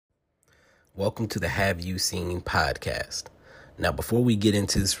Welcome to the Have You Seen podcast. Now, before we get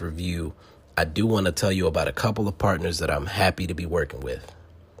into this review, I do want to tell you about a couple of partners that I'm happy to be working with.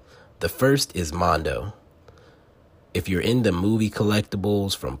 The first is Mondo. If you're into movie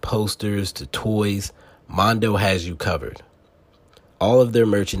collectibles, from posters to toys, Mondo has you covered. All of their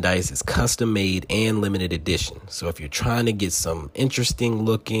merchandise is custom made and limited edition. So if you're trying to get some interesting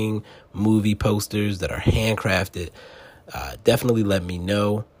looking movie posters that are handcrafted, definitely let me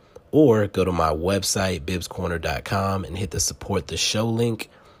know. Or go to my website, bibscorner.com, and hit the support the show link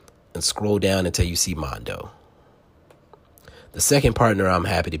and scroll down until you see Mondo. The second partner I'm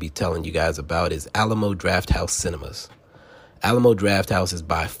happy to be telling you guys about is Alamo Drafthouse Cinemas. Alamo Drafthouse is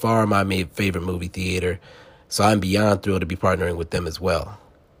by far my favorite movie theater, so I'm beyond thrilled to be partnering with them as well.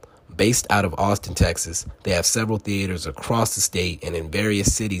 Based out of Austin, Texas, they have several theaters across the state and in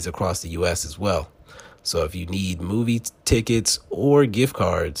various cities across the U.S. as well. So if you need movie tickets or gift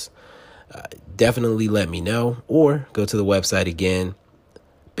cards, definitely let me know, or go to the website again,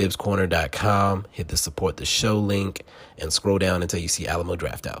 bibscorner.com, hit the support the show link, and scroll down until you see Alamo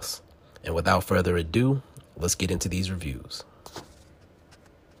Drafthouse. And without further ado, let's get into these reviews.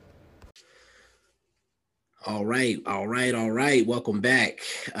 All right. Welcome back.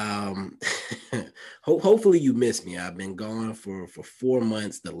 Hopefully you missed me. I've been gone for 4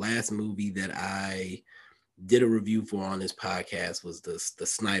 months. The last movie that I did a review for on this podcast was the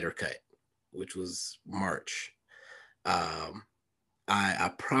Snyder Cut, which was March.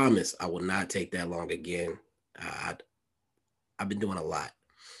 I promise I will not take that long again. I've been doing a lot,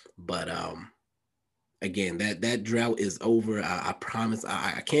 but again, that drought is over. I promise.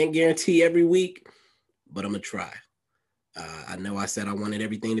 I can't guarantee every week, but I'm gonna try. I know I said I wanted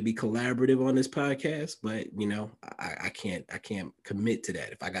everything to be collaborative on this podcast, but I can't commit to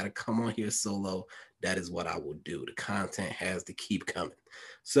that. If I gotta come on here solo, that is what I will do. The content has to keep coming.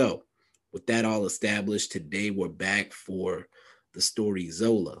 So with that all established, today we're back for the story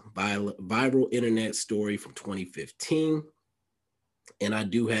Zola, viral internet story from 2015. And I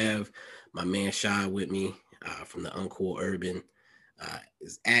do have my man Shy with me from the Uncool Urban.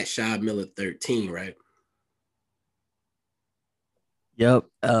 Is at Shy Miller 13, right? Yep.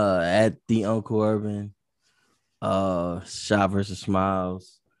 At the Uncool Urban. Shy versus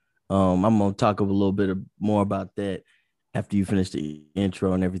Smiles. I'm gonna talk a little bit more about that after you finish the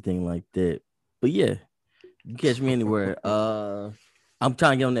intro and everything like that. But yeah, you can catch me anywhere. I'm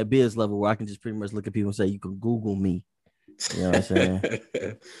trying to get on that biz level where I can just pretty much look at people and say, you can Google me. You know what I'm saying?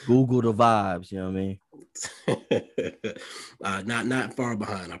 Google the vibes, you know what I mean? Not far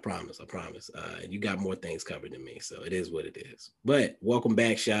behind, I promise. You got more things covered than me, so it is what it is. But welcome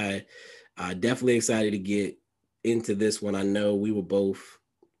back, Shy. Definitely excited to get into this one. I know we were both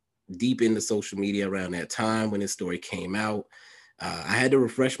deep into social media around that time when this story came out. I had to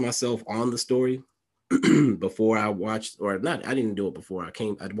refresh myself on the story before I watched, or not, I didn't do it before I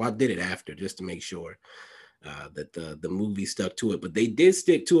did it after, just to make sure that the movie stuck to it. But they did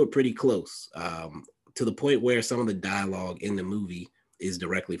stick to it pretty close, to the point where some of the dialogue in the movie is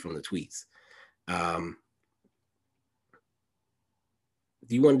directly from the tweets. Do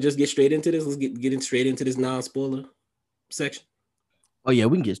you want to just get straight into this? Let's get straight into this non-spoiler section. Oh yeah,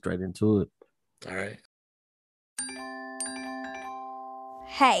 we can get straight into it. All right.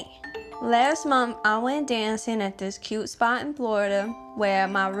 Hey, last month I went dancing at this cute spot in Florida where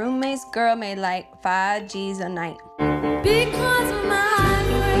my roommate's girl made like 5 G's a night. Because of my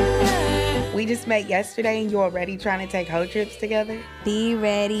friend. We just met yesterday and you're already trying to take hoe trips together? Be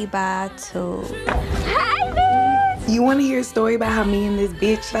ready by 2. Hey, bitch! You want to hear a story about how me and this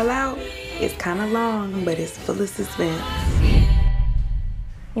bitch fell out? It's kind of long, but it's full of suspense.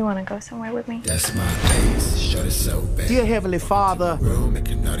 You want to go somewhere with me? That's my face. Shut it so bad. Dear Heavenly Father,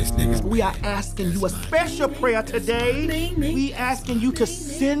 we are asking you a special prayer today. We asking you to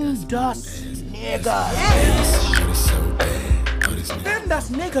send us niggas. Send us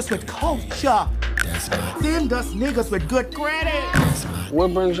niggas with culture. Send us niggas with good credit.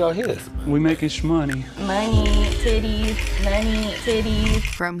 What brings y'all here? We making shmoney. Money, titties.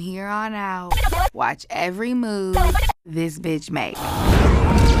 From here on out, watch every move this bitch makes.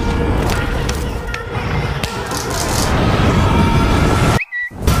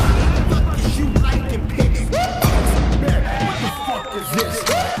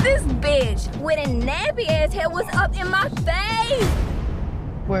 This bitch with a nappy ass hair was up in my face.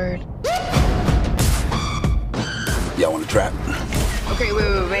 Word. Y'all want to trap? Okay,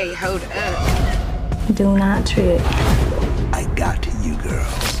 wait, hold up. Do not trip. I got you,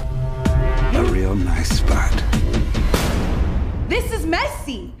 girls. A real nice spot. This is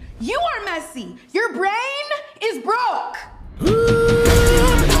messy. You are messy. Your brain is broke.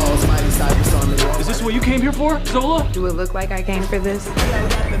 Balls, mighty, came here for, Zola? Do it look like I came for this?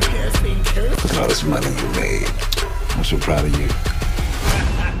 All this money you made. I'm so proud of you.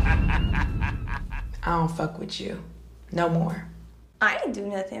 I don't fuck with you. No more. I didn't do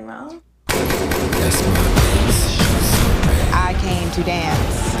nothing wrong. I came to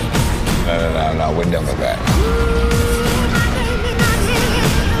dance. No, we're done with that.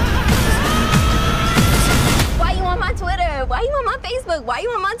 Why you on my Twitter? Why you on my Facebook? Why you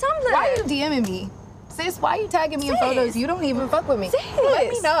on my Tumblr? Why are you DMing me? Sis, why you tagging me in photos? You don't even fuck with me. Sis. Let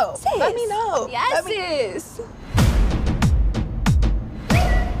me know. Sis. Let me know. Yes, sis.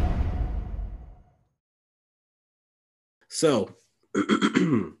 So,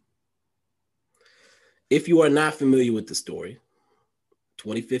 if you are not familiar with the story,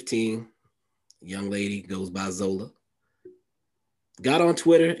 2015, young lady goes by Zola, got on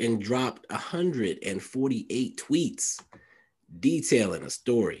Twitter and dropped 148 tweets detailing a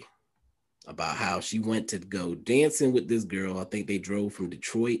story about how she went to go dancing with this girl. I think they drove from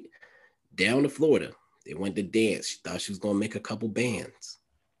Detroit down to Florida. They went to dance. She thought she was going to make a couple bands.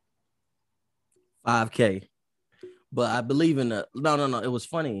 5K. But I believe in the no. It was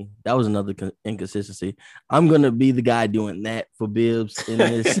funny. That was another inconsistency. I'm gonna be the guy doing that for Bibbs in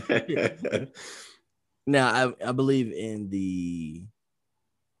this. Now I believe in the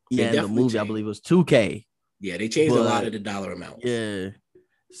in the movie. I believe it was 2K. Yeah, they changed a lot of the dollar amounts. Yeah.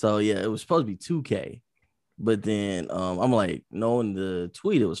 So yeah, it was supposed to be 2K, but then I'm like, no, in the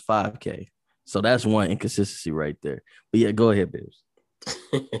tweet it was 5K. So that's one inconsistency right there. But yeah, go ahead, Bibbs.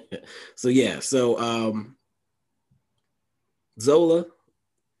 So Zola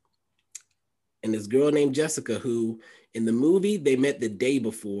and this girl named Jessica, who in the movie they met the day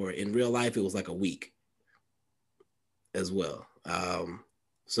before. In real life, it was like a week as well.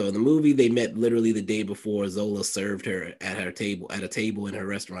 So in the movie, they met literally the day before. Zola served her at a table in her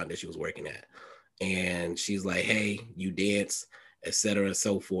restaurant that she was working at. And she's like, hey, you dance, etc. and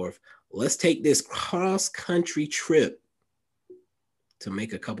so forth. Let's take this cross-country trip to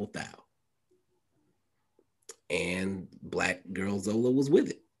make a couple thou. And Black girl Zola was with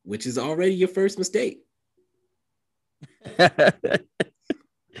it, which is already your first mistake.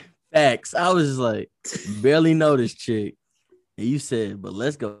 Facts. I was just like, barely know this chick. And you said, but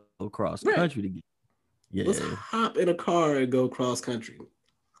let's go cross country together. Yeah. Let's hop in a car and go cross country.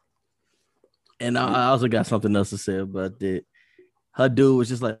 And I also got something else to say about that. Her dude was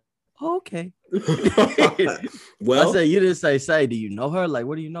just like, oh, okay. Well, I said, you didn't say, do you know her? Like,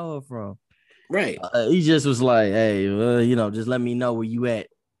 where do you know her from? Right. He just was like, hey, just let me know where you at.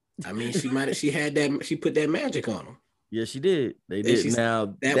 I mean, she put that magic on him. Yeah, she did. They did.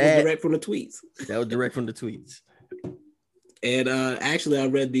 Now that was direct from the tweets. That was direct from the tweets. And actually, I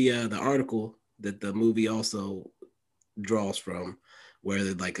read the article that the movie also draws from, where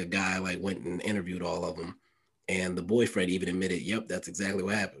like a guy like went and interviewed all of them, and the boyfriend even admitted, "Yep, that's exactly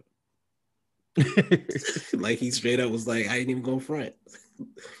what happened." Like he straight up was like, "I didn't even go front.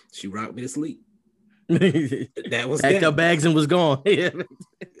 She rocked me to sleep." That was packed up bags and was gone.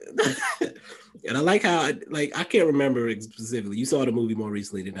 And I like how I can't remember specifically. You saw the movie more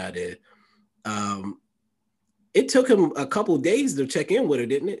recently than I did. It took him a couple of days to check in with her,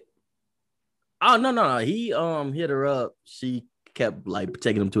 didn't it? Oh no. He hit her up. She kept like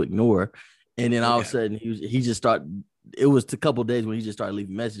taking him to ignore her. And then all of a sudden he just started. It was a couple of days when he just started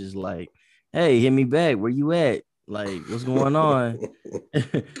leaving messages like, hey, hit me back. Where you at? Like, what's going on?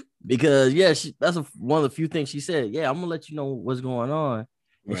 Because that's one of the few things she said. Yeah, I'm gonna let you know what's going on.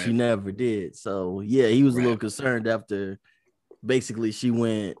 And she never did. So yeah, he was a little concerned after basically she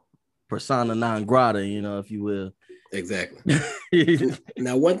went persona non grata, if you will. Exactly.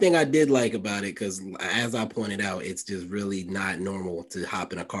 Now, one thing I did like about it, because as I pointed out, it's just really not normal to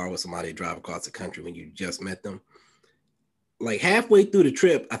hop in a car with somebody and drive across the country when you just met them. Like halfway through the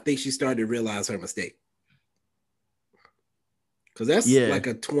trip, I think she started to realize her mistake. Because that's like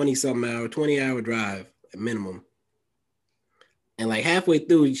a 20-hour drive at minimum. And like halfway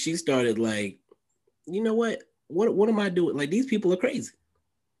through, she started like, you know what? What am I doing? Like, these people are crazy.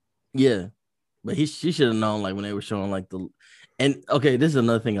 Yeah. But she should have known, like, when they were showing, like, and okay, this is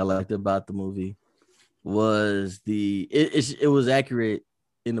another thing I liked about the movie was it was accurate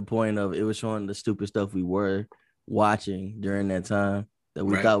in the point of it was showing the stupid stuff we were watching during that time that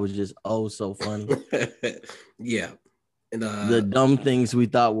we thought was just so funny. Yeah. And the dumb things we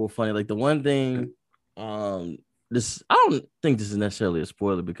thought were funny. Like the one thing, I don't think this is necessarily a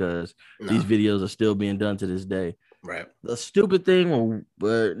spoiler because these videos are still being done to this day. Right. The stupid thing,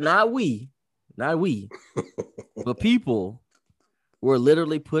 but not we, but people were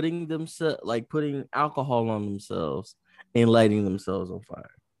literally putting alcohol on themselves and lighting themselves on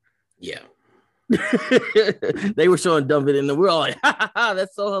fire. Yeah. They were showing dumb it, and we were all like, ha, ha, ha,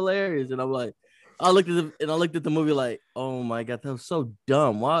 that's so hilarious. And I'm like, I looked at the movie like, oh my god, that was so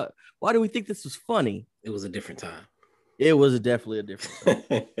dumb. Why do we think this was funny? It was a different time. It was definitely a different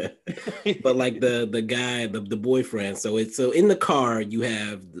time. But like the guy, the boyfriend. So in the car, you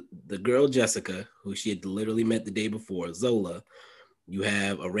have the girl Jessica, who she had literally met the day before, Zola. You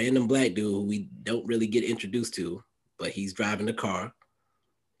have a random black dude who we don't really get introduced to, but he's driving the car.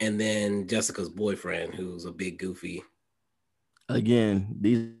 And then Jessica's boyfriend, who's a big goofy.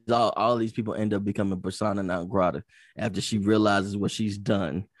 Again, all these people end up becoming persona non grata after she realizes what she's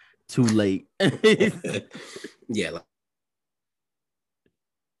done. Too late. Yeah.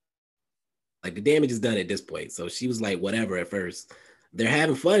 Like the damage is done at this point. So she was like, whatever at first. They're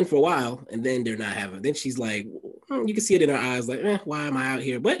having fun for a while, and then they're not having. Then she's like, you can see it in her eyes, like, why am I out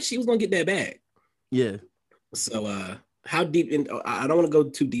here? But she was gonna get that bag. Yeah. So how deep in? I don't want to go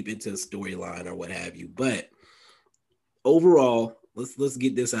too deep into the storyline or what have you, but overall, let's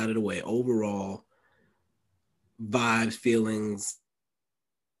get this out of the way. Overall, vibes, feelings.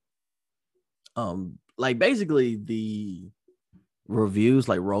 Like basically the reviews,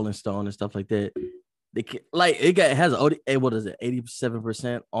 like Rolling Stone and stuff like that. It has what is it,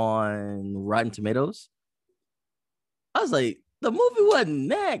 87% on Rotten Tomatoes. I was like, the movie wasn't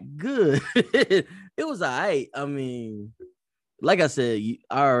that good. It was alright. I mean, like I said,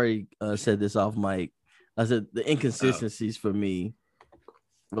 I already said this off mic. I said the inconsistencies for me.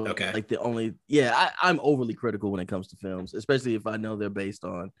 Okay. Like I'm overly critical when it comes to films, especially if I know they're based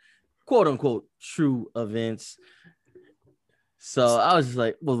on quote unquote true events. So I was just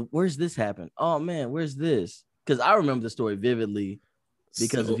like, well, where's this happen? Oh man, where's this? Because I remember the story vividly.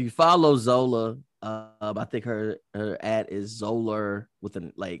 Because if you follow Zola, I think her ad is Zola with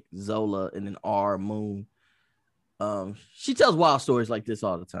an like Zola and an R Moon. She tells wild stories like this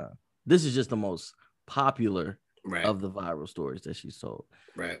all the time. This is just the most popular of the viral stories that she's told.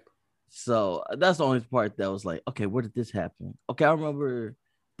 Right. So that's the only part that was like, okay, where did this happen? Okay, I remember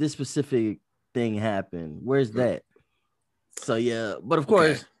this specific thing happened. Where's that? So yeah, but of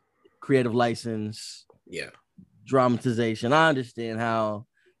course, creative license, dramatization. I understand how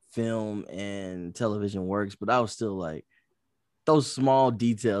film and television works, but I was still like those small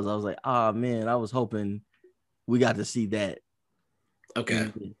details. I was like, oh man, I was hoping we got to see that. Okay,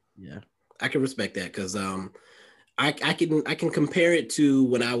 yeah, I can respect that because I can compare it to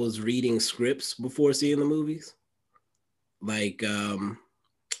when I was reading scripts before seeing the movies. Like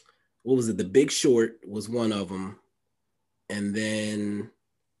what was it? The Big Short was one of them. And then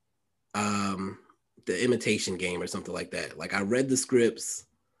The Imitation Game or something like that. Like I read the scripts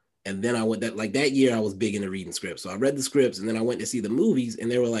and then I went that year I was big into reading scripts. So I read the scripts and then I went to see the movies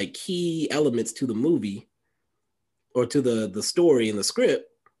and there were like key elements to the movie or to the story in the script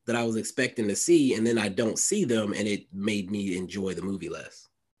that I was expecting to see. And then I don't see them and it made me enjoy the movie less.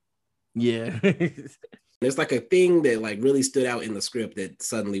 Yeah. There's like a thing that like really stood out in the script that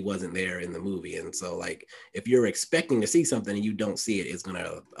suddenly wasn't there in the movie. And so like, if you're expecting to see something and you don't see it, it's going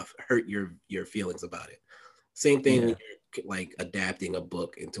to hurt your feelings about it. Same thing when you're like adapting a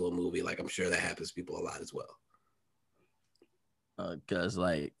book into a movie. Like I'm sure that happens to people a lot as well. Cause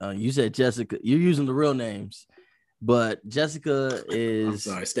like you said, Jessica, you're using the real names, but Jessica is. I'm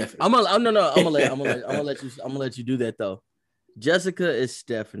sorry, Stephanie. I'm gonna let you do that though. Jessica is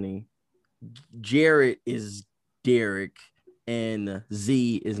Stephanie. Jared is Derek, and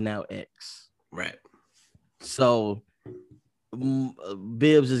Z is now X. Right. So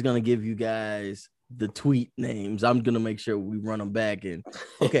Bibbs is gonna give you guys the tweet names. I'm gonna make sure we run them back and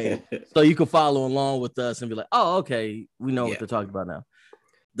so you can follow along with us and be like, oh, okay, we know what they're talking about now.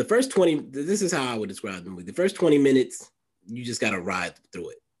 The first 20, this is how I would describe the movie. The first 20 minutes, you just gotta ride through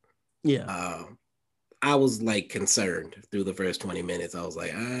it. Yeah. I was like concerned through the first 20 minutes. I was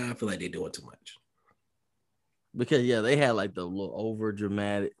like, I feel like they're doing too much. Because they had like the little over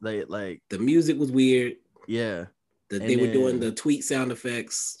dramatic, like the music was weird. Yeah. They were doing the tweet sound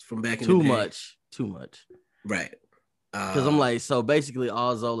effects from back in the day. Too much. Right. Because I'm like, so basically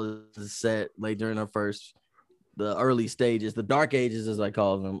all Zola is set like during the early stages, the dark ages, as I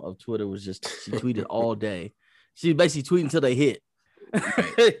call them, of Twitter was just, she tweeted all day. She basically tweeted until they hit.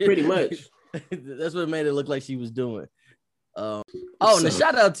 Right. Pretty much. That's what made it look like she was doing. And a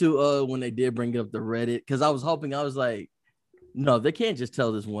shout out to when they did bring up the Reddit, because I was like, no, they can't just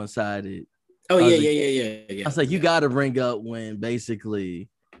tell this one-sided. Oh yeah. I was like, you got to bring up when basically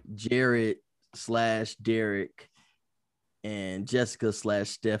Jared/Derek and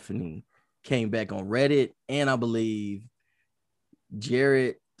Jessica/Stephanie came back on Reddit, and I believe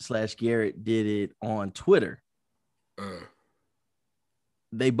Jared/Garrett did it on Twitter.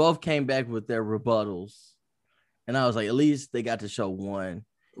 they both came back with their rebuttals, and I was like, at least they got to show one.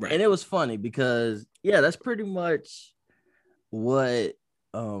 Right. And it was funny because that's pretty much what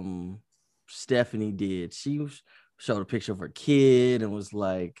Stephanie did. She showed a picture of her kid and was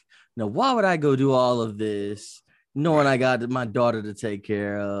like, "No, why would I go do all of this knowing I got my daughter to take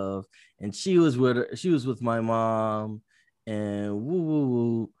care of?" And she was with my mom, and woo woo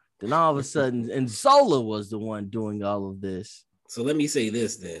woo. Then all of a sudden, and Zola was the one doing all of this. So let me say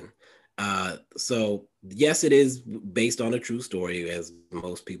this then. So yes, it is based on a true story, as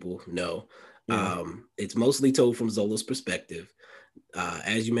most people know. Yeah. It's mostly told from Zola's perspective.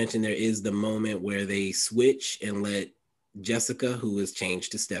 As you mentioned, there is the moment where they switch and let Jessica, who is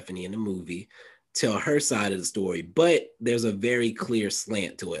changed to Stephanie in the movie, tell her side of the story. But there's a very clear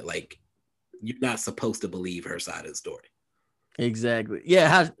slant to it. Like, you're not supposed to believe her side of the story. Exactly.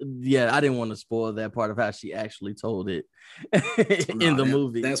 Yeah. I didn't want to spoil that part of how she actually told it in the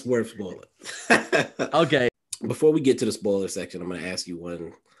movie. That's worth spoiling. Okay. Before we get to the spoiler section, I'm going to ask you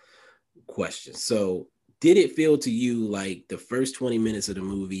one question. So, did it feel to you like the first 20 minutes of the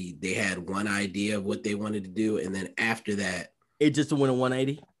movie, they had one idea of what they wanted to do, and then after that, it just went a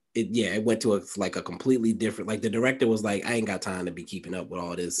 180? It went to a completely different, like the director was like, I ain't got time to be keeping up with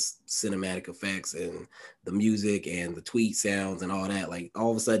all this cinematic effects and the music and the tweet sounds and all that. Like,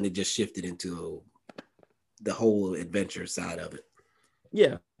 all of a sudden it just shifted into the whole adventure side of it.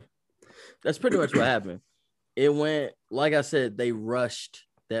 Yeah, that's pretty much what happened. It went, like I said, they rushed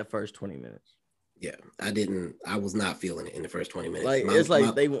that first 20 minutes. Yeah, I was not feeling it in the first 20 minutes. Like,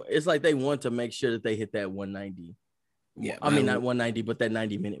 it's like they want to make sure that they hit that 190. Yeah, I mean, not 190, but that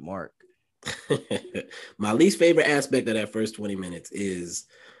 90-minute mark. My least favorite aspect of that first 20 minutes is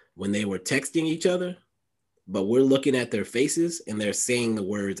when they were texting each other, but we're looking at their faces and they're saying the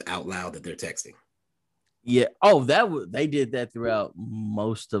words out loud that they're texting. Yeah. Oh, they did that throughout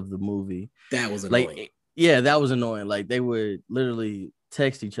most of the movie. That was annoying. Like, yeah, that was annoying. Like, they would literally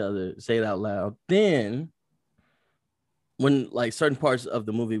text each other, say it out loud. Then, when like certain parts of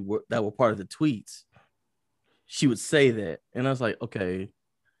the movie that were part of the tweets, she would say that, and I was like, okay,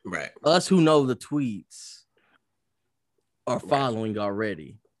 right. Us who know the tweets are following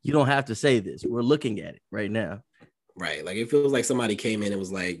already. You don't have to say this. We're looking at it right now. Right. Like, it feels like somebody came in and was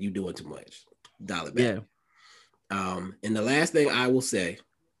like, you doing too much. Dial it back. Yeah. And the last thing I will say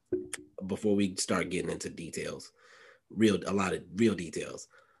before we start getting into details, a lot of real details.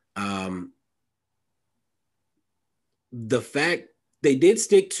 The fact they did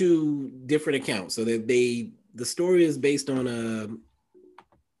stick to different accounts, so that the story is based on a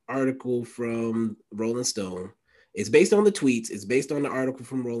article from Rolling Stone. It's based on the tweets. It's based on the article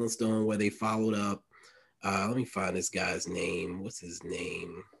from Rolling Stone where they followed up. Let me find this guy's name. What's his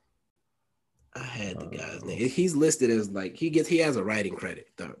name? I had the guy's name. He's listed as like he has a writing credit.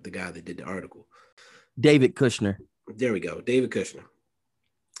 The guy that did the article, David Kushner. There we go, David Kushner.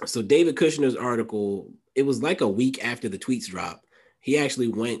 So David Kushner's article, it was like a week after the tweets dropped. He actually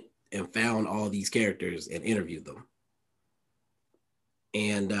went and found all these characters and interviewed them.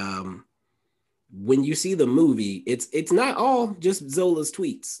 And when you see the movie, it's not all just Zola's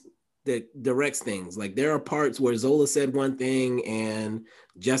tweets that directs things. Like, there are parts where Zola said one thing and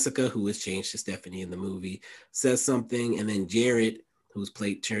Jessica, who is changed to Stephanie in the movie, says something, and then Jared, who's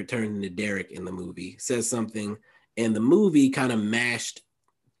turned into Derek in the movie, says something, and the movie kind of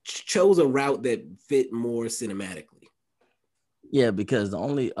chose a route that fit more cinematically. Yeah, because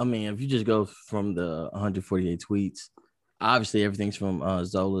if you just go from the 148 tweets, obviously everything's from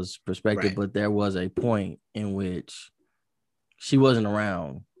Zola's perspective, right. But there was a point in which she wasn't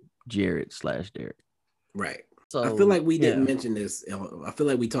around Jared/Derek. Right. So I feel like we didn't mention this. I feel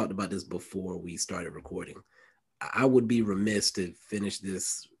like we talked about this before we started recording. I would be remiss to finish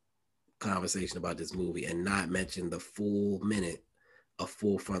this conversation about this movie and not mention the full minute of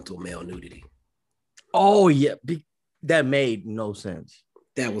full frontal male nudity. Oh yeah, that made no sense.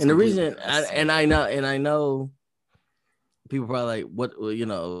 That was, and the reason, I know people probably like, what,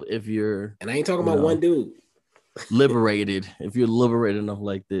 if you're, and I ain't talking about one dude. Liberated, if you're liberated enough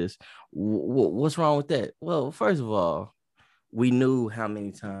like this, what's wrong with that? Well, first of all, we knew how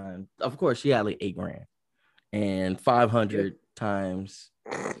many times. Of course, she had like $8,000, and 500 times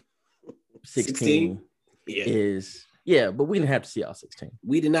 16 is but we didn't have to see all 16.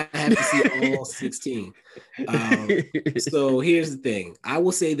 We did not have to see all 16. So here's the thing. I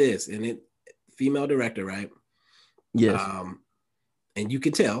will say this, and female director, right? Yes. And you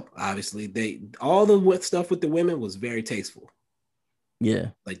can tell, obviously, all the stuff with the women was very tasteful.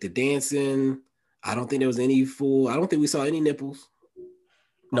 Yeah. Like the dancing, I don't think we saw any nipples.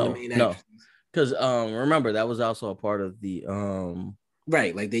 No. Because remember, that was also a part of the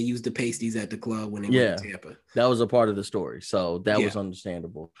Right, like they used the pasties at the club when they went to Tampa. That was a part of the story, so that was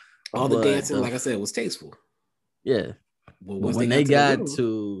understandable. All the dancing, like I said, was tasteful. Yeah, but when they got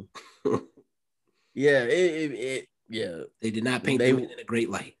to they did not paint them in a great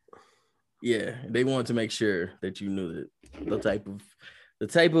light. Yeah, they wanted to make sure that you knew that the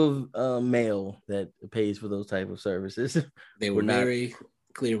type of male that pays for those type of services. They were very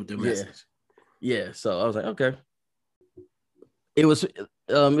clear with their message. Yeah, so I was like, okay. It was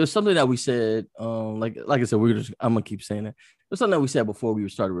something that we said, like I said, I'm gonna keep saying it. It was something that we said before we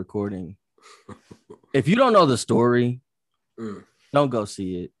started recording. If you don't know the story, don't go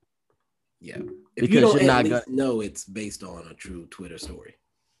see it. Yeah, if you don't at least know it's based on a true Twitter story.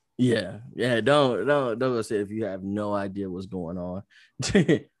 Yeah, don't go see it if you have no idea what's going on.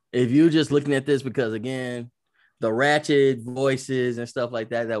 If you're just looking at this because, again, the ratchet voices and stuff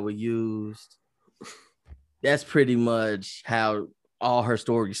like that were used, that's pretty much how all her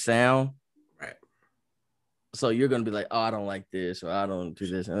stories sound. Right. So you're going to be like, oh, I don't like this, or I don't do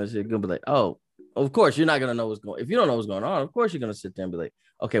this. And you're going to be like, oh, of course, you're not going to know what's going on. If you don't know what's going on, of course, you're going to sit there and be like,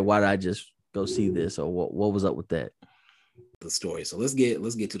 okay, why did I just go see this? Or what was up with that? The story. So let's get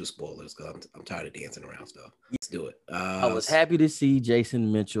to the spoilers because I'm tired of dancing around stuff. Let's do it. I was happy to see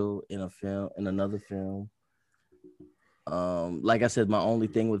Jason Mitchell in another film. Like I said, my only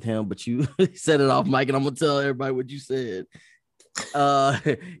thing with him, but you said it off mic, and I'm gonna tell everybody what you said.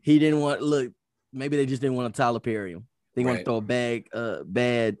 He didn't want maybe they just didn't want to Tyler Perry him. They want to throw a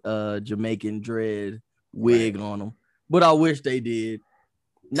bad Jamaican dread wig on him. But I wish they did.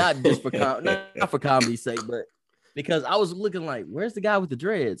 Not just for not for comedy's sake, but because I was looking like, where's the guy with the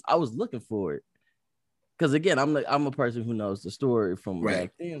dreads? I was looking for it. Because again, I'm a person who knows the story from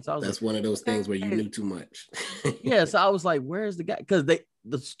back then. So that's one of those things where you knew too much. Yeah, so I was like, where's the guy? Because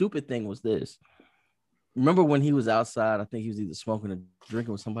the stupid thing was this. Remember when he was outside? I think he was either smoking or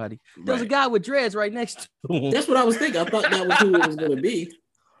drinking with somebody. There was a guy with dreads right next to him. That's what I was thinking. I thought that was who it was going to be.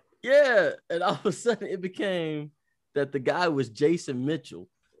 Yeah, and all of a sudden it became that the guy was Jason Mitchell.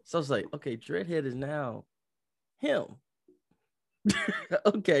 So I was like, okay, Dreadhead is now him.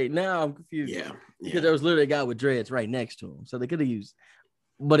 Okay, now I'm confused. Yeah. Because there was literally a guy with dreads right next to him. So they could have used.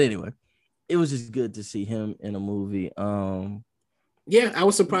 But anyway, it was just good to see him in a movie. Yeah, I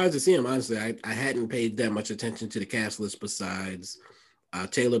was surprised to see him, honestly. I hadn't paid that much attention to the cast list besides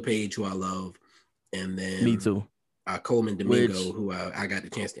Taylor Page, who I love, and then me too. Coleman Domingo, who I got the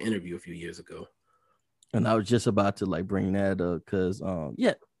chance to interview a few years ago. And I was just about to bring that up because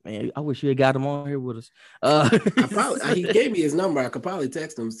man, I wish you had got him on here with us. He gave me his number. I could probably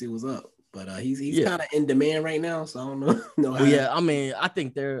text him and see what's up. But he's kind of in demand right now, so I don't know. I mean, I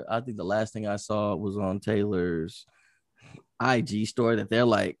think the last thing I saw was on Taylor's IG story that they're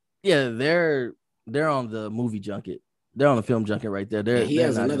like, they're on the movie junket. They're on the film junket right there. He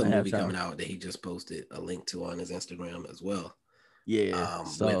has another movie coming out that he just posted a link to on his Instagram as well. Yeah.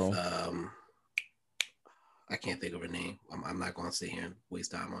 With I can't think of her name. I'm not going to sit here and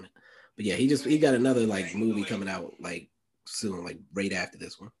waste time on it. But yeah, he got another movie coming out soon, right after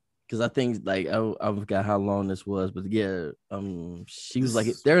this one. Because I think I forgot how long this was, but yeah, she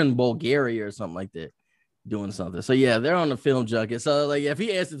was they're in Bulgaria or something like that, doing something. So yeah, they're on the film junket. So if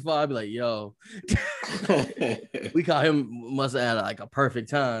he answered the phone, I'd be like, yo, we call him must have had a perfect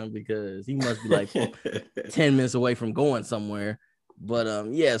time because he must be 10 minutes away from going somewhere. But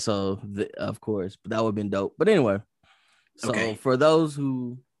of course, but that would have been dope. But anyway, so for those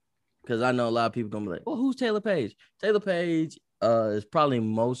who, because I know a lot of people gonna be like, well, who's Taylor Page? Taylor Page is probably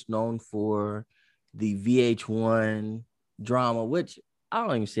most known for the VH1 drama, which I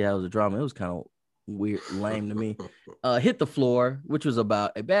don't even see how it was a drama. It was kind of weird, lame to me. Hit the Floor, which was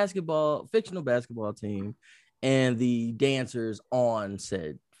about a fictional basketball team and the dancers on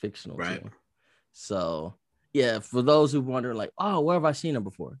said fictional team. So yeah, for those who wonder, where have I seen her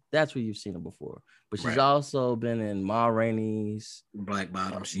before? That's where you've seen her before. But she's also been in Ma Rainey's Black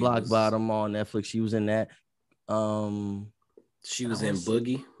Bottom. Bottom on Netflix. She was in that. She was in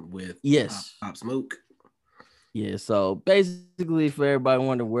Boogie with Pop Smoke. Yeah, so basically, for everybody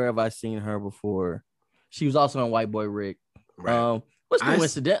wondering where have I seen her before, she was also in White Boy Rick. Right. What's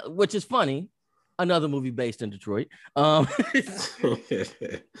coincidental, which is funny. Another movie based in Detroit. I think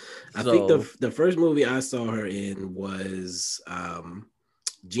the first movie I saw her in was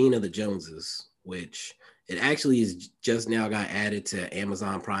Gina the Joneses, which it actually is just now got added to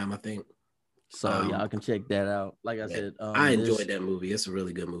Amazon Prime, I think. So y'all can check that out. Like I said, I enjoyed that movie. It's a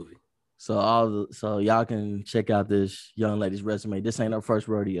really good movie. So y'all can check out this young lady's resume. This ain't her first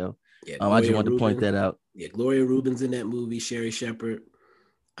rodeo. Yeah, I just wanted to point that out. Yeah, Gloria Rubin's in that movie. Sherry Shepherd.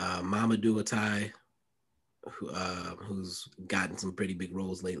 Mamadou Atai. who's gotten some pretty big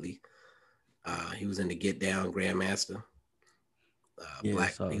roles lately. He was in the Get Down Grandmaster. He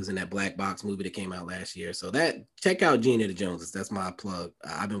was in that Black Box movie that came out last year. So check out Gina the Joneses. That's my plug.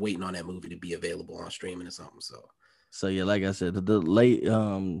 I've been waiting on that movie to be available on streaming or something. So yeah, like I said,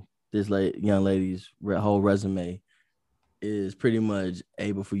 this young lady's whole resume is pretty much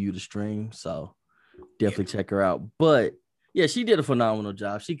able for you to stream. So definitely check her out. But yeah, she did a phenomenal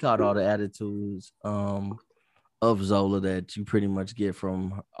job. She caught all the attitudes of Zola that you pretty much get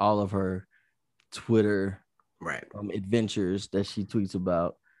from all of her Twitter adventures that she tweets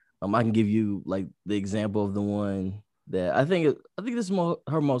about. I can give you like the example of the one that I think this is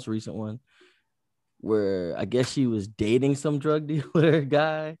her most recent one, where I guess she was dating some drug dealer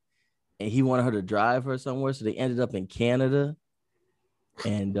guy and he wanted her to drive her somewhere, so they ended up in Canada,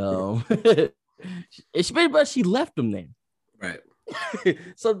 and she left him there. Right.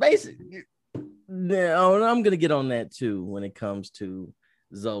 So basically, I'm gonna get on that too when it comes to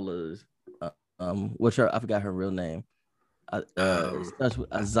Zola's. I forgot her real name. Starts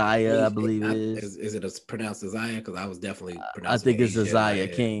with Isaiah, I believe it is. Is it pronounced Isaiah? Because I was definitely pronouncing I think it's Isaiah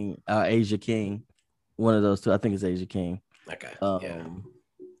King, Asia King. One of those two. I think it's Asia King. Okay.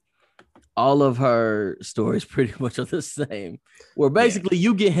 All of her stories pretty much are the same. Where basically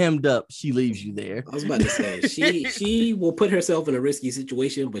you get hemmed up, she leaves you there. I was about to say she will put herself in a risky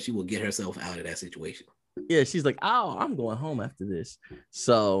situation, but she will get herself out of that situation. Yeah, she's like, "Oh, I'm going home after this."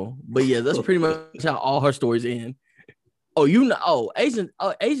 So, but yeah, that's pretty much how all her stories end.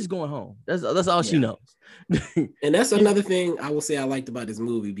 Asia's going home. That's all she knows. And that's another thing I will say I liked about this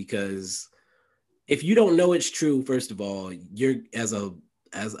movie, because if you don't know it's true, first of all, you're as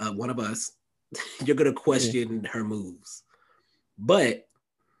one of us, you're gonna question her moves. But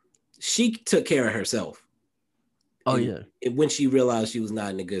she took care of herself. When she realized she was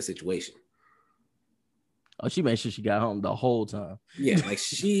not in a good situation. Oh, she made sure she got home the whole time. Yeah, like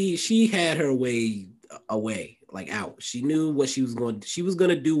she had her way away, like out. She knew what she was going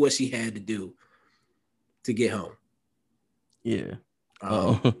to do, what she had to do to get home. Yeah.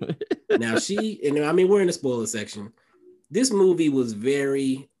 Now we're in the spoiler section. This movie was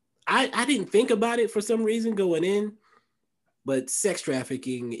I didn't think about it for some reason going in, but sex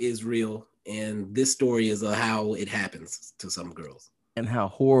trafficking is real, and this story is how it happens to some girls. And how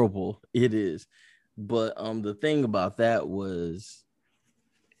horrible it is. But the thing about that was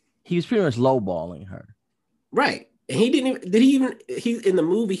he was pretty much lowballing her. Right. And he in the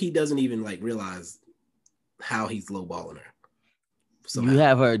movie, he doesn't even like realize how he's lowballing her. Somehow. You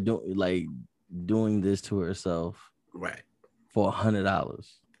have her doing this to herself. Right. For $100.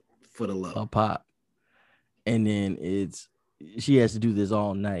 For the love. A pop. And then she has to do this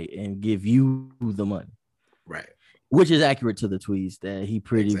all night and give you the money. Right. Which is accurate to the tweets that he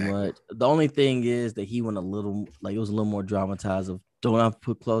pretty much. The only thing is that he went it was a little more dramatized of, don't I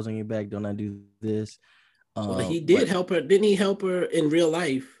put clothes on your back? Don't I do this? Well, he did help her. Didn't he help her in real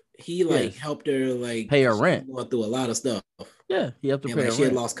life? He helped her pay her rent. Going through a lot of stuff. Yeah, he helped her pay her rent. She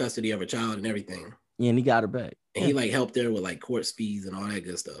had lost custody of her child and everything. Yeah, and he got her back. And he helped her with court fees and all that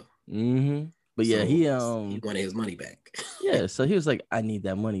good stuff. Mm-hmm. But yeah, he wanted his money back. Yeah, so he was like, I need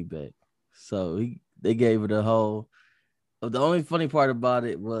that money back. So they gave her the whole. The only funny part about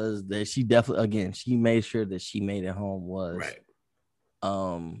it was that she definitely, she made sure that she made it home was,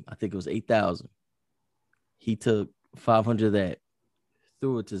 I think it was $8,000. He took $500 of that,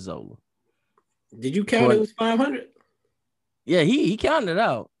 threw it to Zola. Did you count it was $500? Yeah, he counted it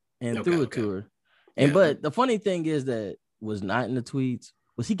out and threw it to her. And but the funny thing is that was not in the tweets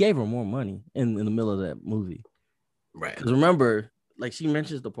was he gave her more money in the middle of that movie. Right. Because remember, she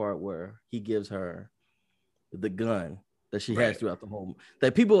mentions the part where he gives her the gun that she has throughout the whole,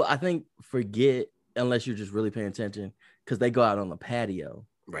 that people I think forget unless you're just really paying attention, because they go out on the patio.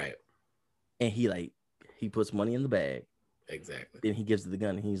 Right. And he puts money in the bag. Exactly. Then he gives her the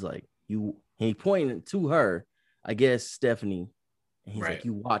gun and he's like, he pointed to her, I guess Stephanie, and he's like,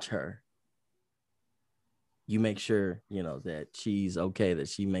 you watch her. You make sure, that she's okay, that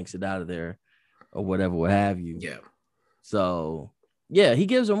she makes it out of there or whatever, what have you. Yeah. So yeah, he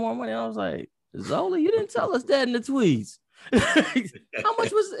gives her more money. I was like, Zola, you didn't tell us that in the tweets. How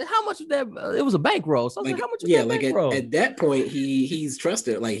much was that? It was a bankroll. So I was like, how much was that bankroll? At that point, he's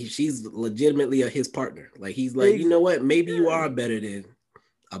trusted. She's legitimately his partner. He's like, you know what? Maybe you are better than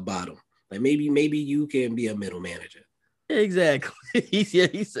a bottom. Maybe you can be a middle manager. Exactly. He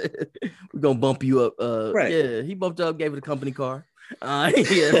said we're gonna bump you up. Yeah, he bumped up, gave it a company car.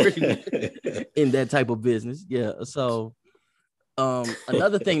 Pretty much in that type of business. Yeah. So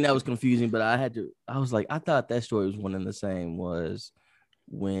another thing that was confusing, but I was like, I thought that story was one and the same, was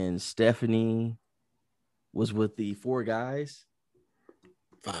when Stephanie was with the 4 guys.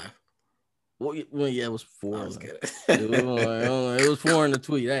 5. Well, yeah, it was 4. I was kidding. It was 4 in the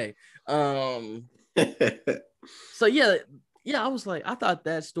tweet. Hey, so yeah, I was like, I thought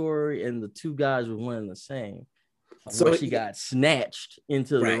that story and the 2 guys were one and the same. So where she got snatched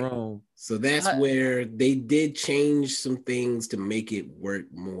into the room. So that's where they did change some things to make it work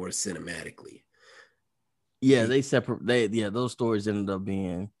more cinematically. Yeah, those stories ended up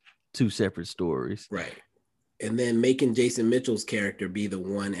being 2 separate stories. Right. And then making Jason Mitchell's character be the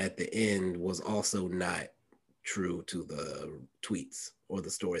one at the end was also not true to the tweets or the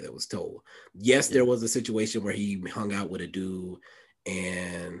story that was told. Yes, there was a situation where he hung out with a dude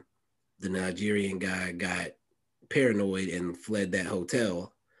and the Nigerian guy got paranoid and fled that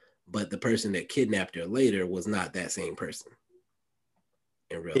hotel, but the person that kidnapped her later was not that same person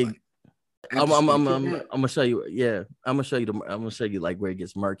in real life. I'm gonna show you. Yeah, I'm gonna show you like where it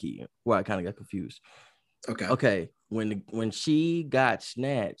gets murky, where I kind of got confused. Okay. When she got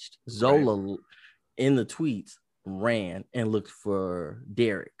snatched, Zola in the tweets ran and looked for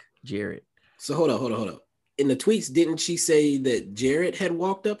Jared. So hold on. In the tweets, didn't she say that Jared had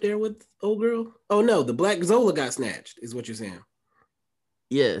walked up there with old girl? Oh no, the black Zola got snatched, is what you're saying.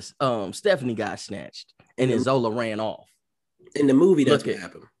 Yes. Stephanie got snatched and then Zola ran off. In the movie, that's what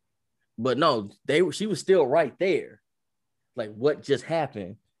happened. But no, she was still right there. Like, what just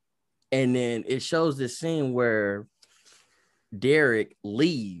happened? And then it shows this scene where Derek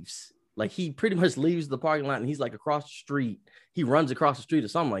leaves. Like, he pretty much leaves the parking lot and he's like across the street. He runs across the street or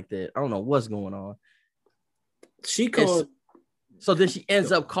something like that. I don't know what's going on. She called. So then she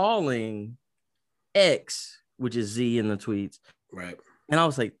ends up calling X, which is Z in the tweets. Right. And I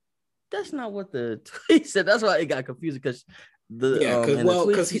was like, that's not what the tweet said. That's why it got confusing because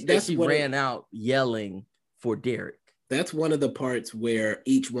she ran out yelling for Derek. That's one of the parts where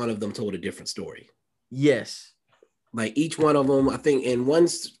each one of them told a different story. Yes. Like each one of them, I think, and one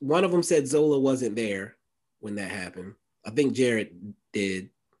of them said Zola wasn't there when that happened. I think Jared did,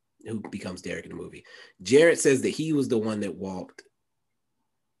 who becomes Derek in the movie. Jared says that he was the one that walked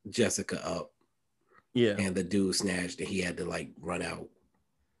Jessica up. Yeah. And the dude snatched and he had to like run out.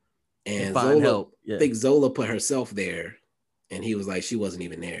 And find Zola, help. Yeah. I think Zola put herself there and he was like, she wasn't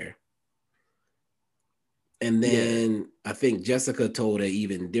even there. And then I think Jessica told an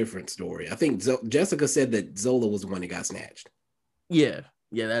even different story. I think Jessica said that Zola was the one that got snatched. Yeah.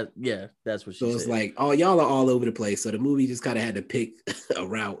 That's what she said. So it's like, oh, y'all are all over the place. So the movie just kind of had to pick a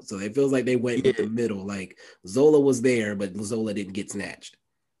route. So it feels like they went with the middle. Like Zola was there, but Zola didn't get snatched.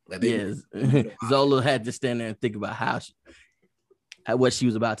 Like Zola had to stand there and think about what she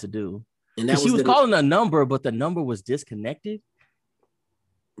was about to do. And that she was calling a number, but the number was disconnected.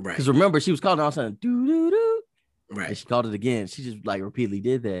 Right. Because remember, she was calling all of a sudden, doo-doo-doo. Right. And she called it again. She just like repeatedly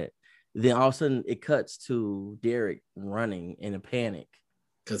did that. Then all of a sudden it cuts to Derek running in a panic.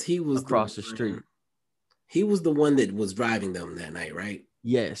 Because he was across the street. He was the one that was driving them that night, right?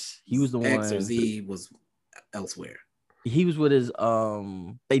 Yes. He was the one. X or Z was elsewhere. He was with his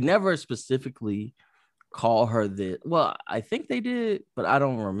they never specifically call her that. Well, I think they did, but I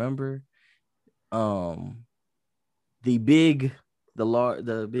don't remember. The big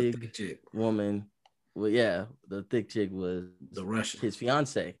chick woman. Well, yeah, the thick chick was the Russian, his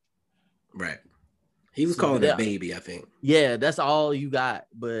fiance. Right. He was calling her baby, I think. Yeah, that's all you got.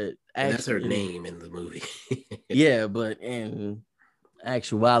 But actually, that's her name in the movie. Yeah, but in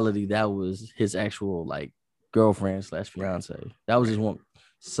actuality, that was his actual like girlfriend / fiance. That was his woman.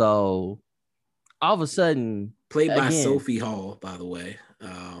 So all of a sudden, played by Sophie Hall, by the way,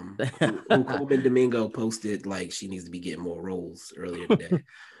 who Coleman Domingo posted like she needs to be getting more roles earlier today.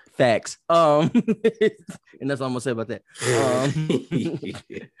 Facts. And that's all I'm gonna say about that.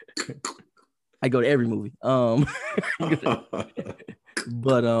 I go to every movie.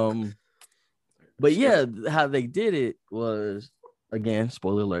 But yeah, how they did it was, again,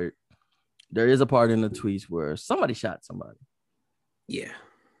 spoiler alert. There is a part in the tweets where somebody shot somebody. Yeah.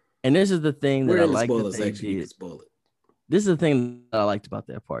 And this is the thing that I like. This is the thing that I liked about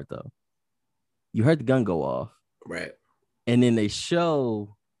that part, though. You heard the gun go off. Right. And then they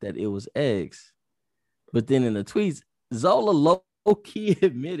show that it was X. But then in the tweets, Zola low-key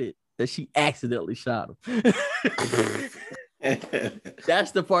admitted that she accidentally shot him.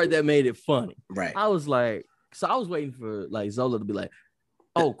 That's the part that made it funny. Right. I was like, so I was waiting for like Zola to be like,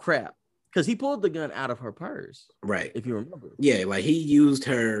 oh crap. Because he pulled the gun out of her purse. Right. If you remember. Yeah, like he used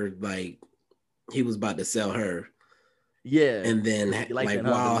her like he was about to sell her. Yeah. And then like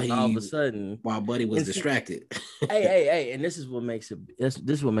while all of a sudden while Buddy was distracted. hey, and this is what makes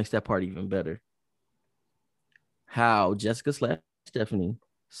that part even better. How Jessica / Stephanie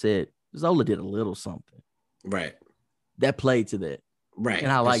said Zola did a little something. Right. That played to that. Right.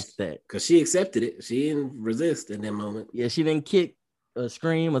 And I liked that. Because she accepted it. She didn't resist in that moment. Yeah, she didn't kick or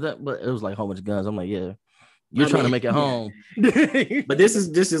scream or that, but it was like a whole bunch of guns. I'm like, yeah, you're trying to make it home. But this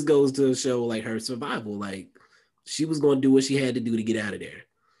just goes to show like her survival. Like she was going to do what she had to do to get out of there.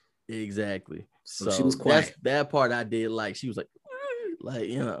 Exactly. So she was quiet. That part I did like. She was like,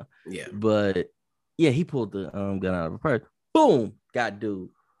 you know. Yeah. But yeah, he pulled the gun out of her purse. Boom, got dude.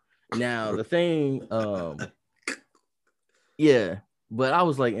 Now the thing, yeah. But I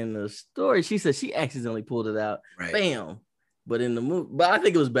was like, in the story, she said she accidentally pulled it out. Right. Bam. But in the movie, but I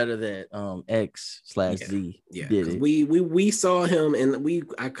think it was better that X/Z did it. We saw him, and we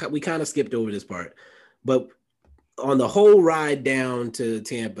kind of skipped over this part, but on the whole ride down to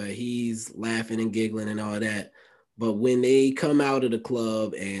Tampa, he's laughing and giggling and all that. But when they come out of the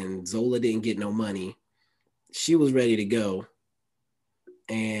club and Zola didn't get no money, she was ready to go,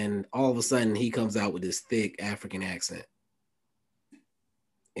 and all of a sudden he comes out with this thick African accent.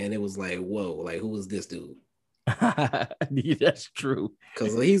 And it was like, whoa, like, who is this dude? That's true.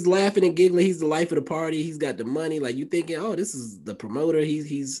 Because he's laughing and giggling. He's the life of the party. He's got the money. Like, you thinking, oh, this is the promoter.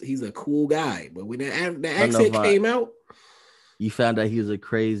 He's a cool guy. But when the accent came out, you found out he was a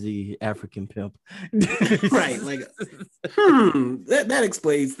crazy African pimp. Right. Like, that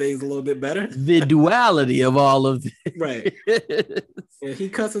explains things a little bit better. The duality of all of this. Right. And he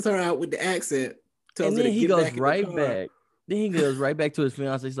cusses her out with the accent. And then he goes right back. Then he goes right back to his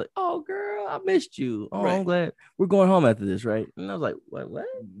fiance. He's like, "Oh, girl, I missed you. Oh, right. I'm glad we're going home after this, right?" And I was like, "What?"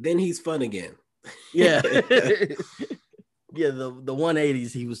 Then he's fun again. Yeah, yeah. The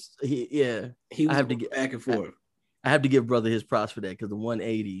 180s. He I have to get back and forth. I have to give brother his props for that because the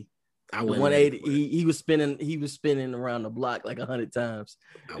 180. The 180. He was spinning around the block like 100 times.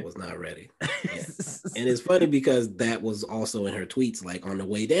 I was not ready. Yeah. And it's funny because that was also in her tweets. Like on the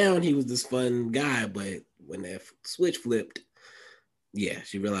way down, he was this fun guy, but when that switch flipped, yeah,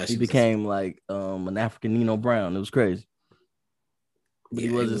 she realized he became like an African Nino Brown. It was crazy. But he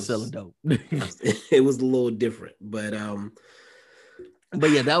wasn't selling dope. It was a little different, but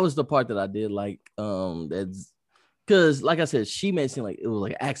yeah, that was the part that I did like. That's because, like I said, she made it seem like it was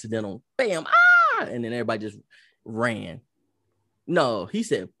like accidental, bam, and then everybody just ran. No, he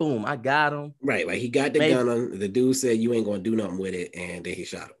said, boom, I got him. Right, like he got the gun on. The dude said, "You ain't gonna do nothing with it," and then he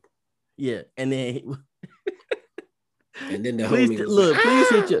shot him. Yeah, and then and then the please homie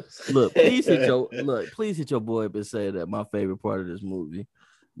please hit your boy up and say that my favorite part of this movie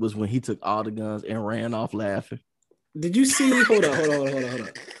was when he took all the guns and ran off laughing. Did you see? Hold on.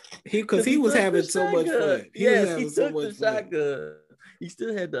 He was having so much fun. Yes, he took the shotgun. He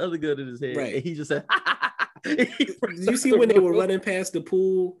still had the other gun in his head. Right. And he just said, Did you see when they were running past the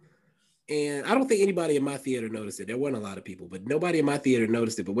pool? And I don't think anybody in my theater noticed it. There weren't a lot of people, but nobody in my theater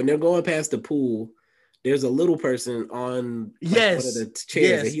noticed it. But when they're going past the pool, there's a little person on one of the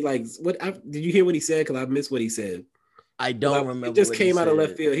chairs. And he like, did you hear what he said? Because I missed what he said. I don't remember. It just came out of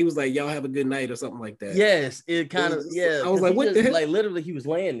left field. He was like, "Y'all have a good night" or something like that. Yes, it kind of. Yeah, I was like, "What the hell?" Like literally, he was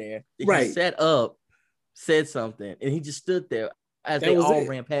laying there. Right, he sat up, said something, and he just stood there as they all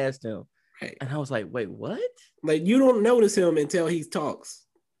ran past him. Right, and I was like, "Wait, what?" Like you don't notice him until he talks.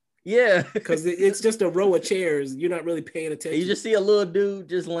 Yeah, because it's just a row of chairs. You're not really paying attention. You just see a little dude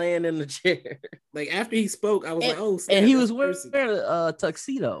just laying in the chair. Like after he spoke, I was like, "Oh," and he was wearing a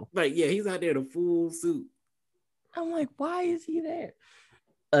tuxedo. Like yeah, he's out there in a full suit. I'm like, why is he there?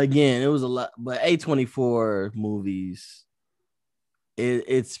 Again, it was a lot, but A24 movies,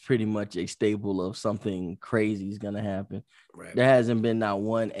 it's pretty much a staple of something crazy is gonna happen. Right. There hasn't been not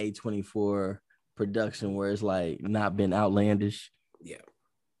one A24 production where it's like not been outlandish. Yeah.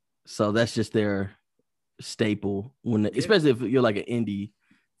 So that's just their staple especially if you're like an indie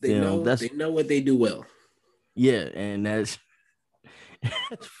film. They know what they do well. Yeah, and that's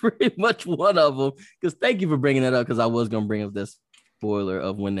pretty much one of them. Because thank you for bringing that up. Because I was gonna bring up that spoiler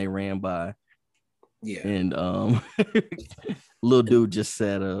of when they ran by. Yeah, and little dude just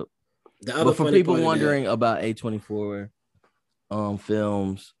sat up. But for people wondering about A24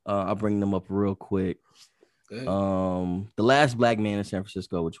 films, I'll bring them up real quick. The Last Black Man in San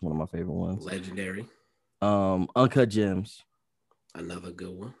Francisco, which is one of my favorite ones. Legendary. Uncut Gems. Another good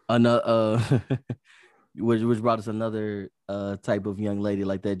one. Which brought us another type of young lady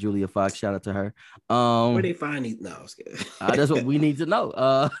like that, Julia Fox. Shout out to her. Where they find these? No, I was kidding. That's what we need to know.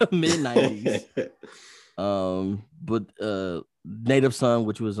 Mid-90s. But Native Son,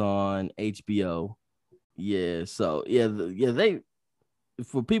 which was on HBO. Yeah. So they.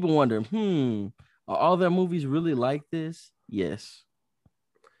 For people wondering, are all their movies really like this? Yes.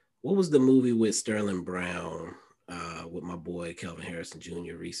 What was the movie with Sterling Brown? With my boy Kelvin Harrison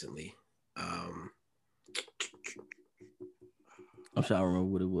Jr. recently. I'm trying to remember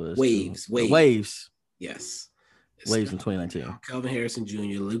what it was. Waves. Yes. Waves in 2019. Kelvin Harrison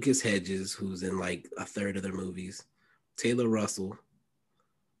Jr., Lucas Hedges, who's in like a third of their movies, Taylor Russell,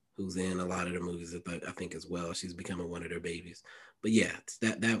 who's in a lot of their movies, I think as well. She's becoming one of their babies. But yeah,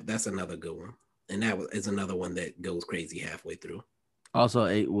 that's another good one, and that is another one that goes crazy halfway through. Also,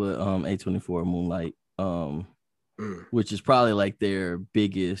 A24 Moonlight, which is probably like their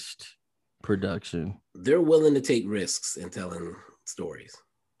biggest production. They're willing to take risks in telling stories.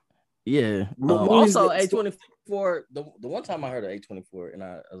 Yeah. Also, A24. The one time I heard of A24, and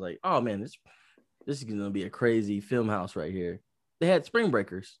I was like, "Oh man, this is gonna be a crazy film house right here." They had Spring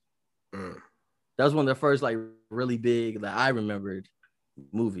Breakers. That was one of their first like really big that I remembered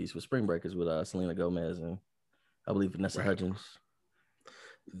movies with Spring Breakers with Selena Gomez and I believe Vanessa Hudgens.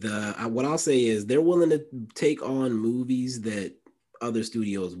 What I'll say is they're willing to take on movies that other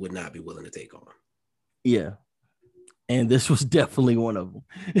studios would not be willing to take on. Yeah. And this was definitely one of them.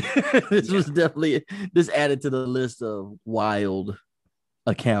 This added to the list of wild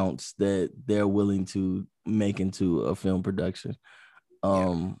accounts that they're willing to make into a film production.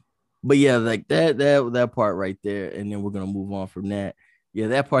 But yeah, like that part right there, and then we're gonna move on from that. Yeah,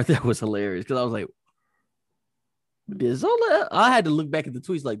 that part that was hilarious because I was like, did Zola? I had to look back at the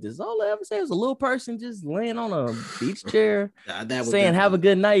tweets like, did Zola ever say it was a little person just laying on a beach chair saying "Have a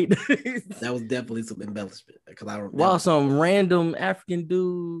good night"? That was definitely some embellishment because while some random African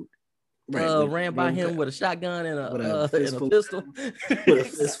dude ran by him with a shotgun and a pistol, with a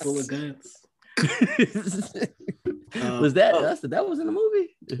fistful of guns. Was that was in the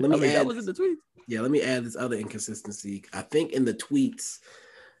movie? That was in the tweets. Yeah, let me add this other inconsistency. I think in the tweets,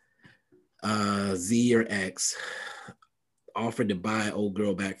 Z or X offered to buy old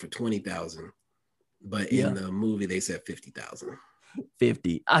girl back for $20,000, but in the movie they said $50,000.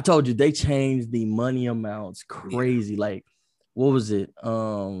 50. I told you they changed the money amounts crazy. Like, what was it?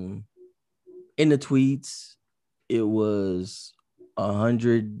 In the tweets, it was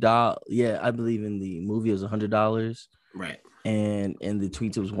 $100. Yeah, I believe in the movie it was $100. Right. And in the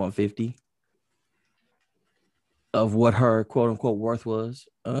tweets it was $150 of what her quote unquote worth was.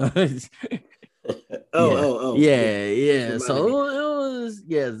 Yeah. So it was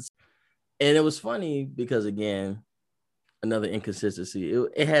and it was funny because again, another inconsistency.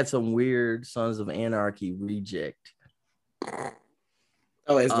 It had some weird Sons of Anarchy reject.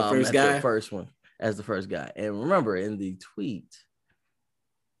 Oh, as the first guy, the first one as the first guy, and remember in the tweet,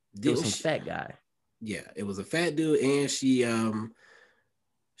 there was some fat guy. Yeah, it was a fat dude, and she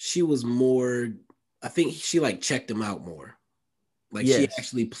was more. I think she like checked him out more. Like she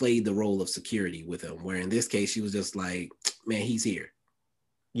actually played the role of security with him. Where in this case, she was just like, "Man, he's here."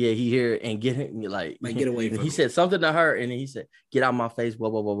 Yeah, he here and get him like get away from. He said something to her, and then he said, "Get out my face!" Blah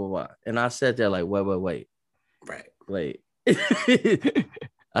blah blah blah blah. And I sat there like, wait, wait.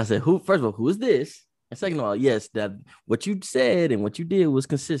 I said, "Who?" First of all, who is this? And second of all, yes, that what you said and what you did was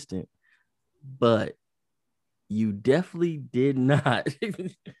consistent, but you definitely did not.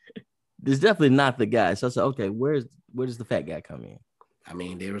 This definitely not the guy. So I said, okay, where does the fat guy come in? I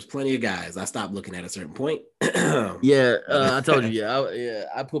mean, there was plenty of guys. I stopped looking at a certain point. I told you.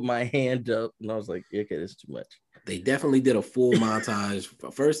 I put my hand up and I was like, okay, this is too much. They definitely did a full montage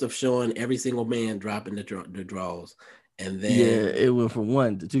first of showing every single man dropping the draws, and then it went from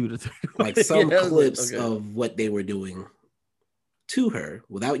 1 to 2 to 3. Like some clips of what they were doing to her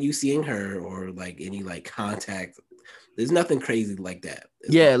without you seeing her or like any like contact. There's nothing crazy like that.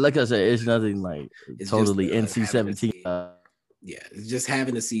 Like I said, it's nothing like it's totally NC-17. It's just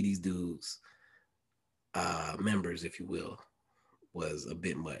having to see these dudes, members, if you will, was a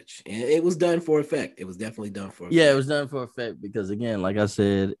bit much, and it was done for effect. It was definitely done for effect. It was done for effect because again, like I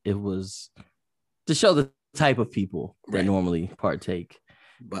said, it was to show the type of people that normally partake.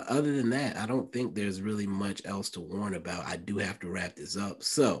 But other than that, I don't think there's really much else to warn about. I do have to wrap this up.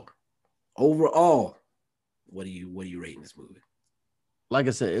 So overall, what are you rating this movie? Like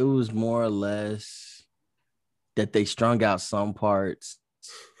I said, it was more or less that they strung out some parts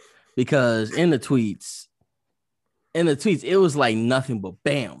because in the tweets, it was like nothing but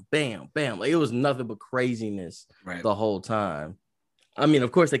bam, bam, bam. Like it was nothing but craziness the whole time. I mean,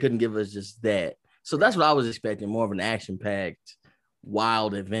 of course, they couldn't give us just that. So that's what I was expecting, more of an action-packed,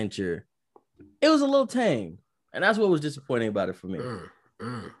 wild adventure. It was a little tame, and that's what was disappointing about it for me.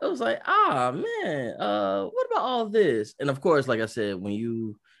 It was like, man, what about all this? And of course, like I said,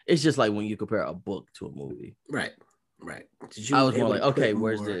 it's just like when you compare a book to a movie. Right. I was more like, okay,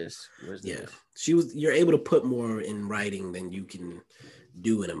 where's this? You're able to put more in writing than you can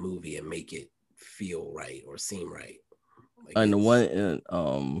do in a movie and make it feel right or seem right. Like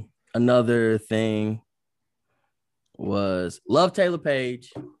another thing was love Taylor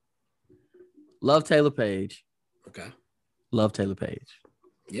Page. Love Taylor Page. Okay. Love Taylor Page.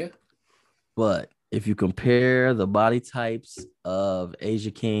 Yeah. But if you compare the body types of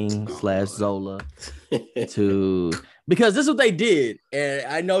Asia King / Zola to, because this is what they did, and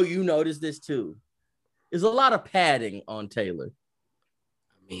I know you noticed this too. There's a lot of padding on Taylor.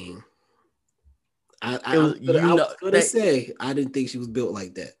 I mean, I was gonna say I didn't think she was built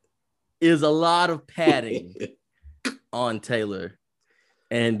like that. Is a lot of padding on Taylor,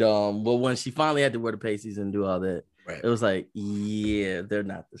 and but when she finally had to wear the pasties and do all that, it was like, yeah, they're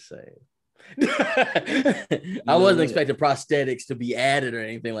not the same. I wasn't expecting prosthetics to be added or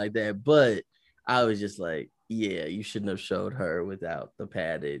anything like that, but I was just like, yeah, you shouldn't have showed her without the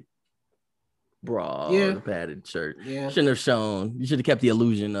padded bra or the padded shirt. Yeah, shouldn't have shown. You should have kept the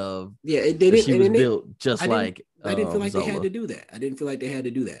illusion of they didn't. She was built just like. I didn't feel like Zola. they had to do that. I didn't feel like they had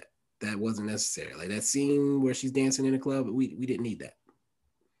to do that. That wasn't necessary. Like that scene where she's dancing in the club, we didn't need that.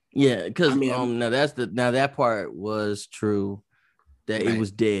 Yeah, because now that part was true. That it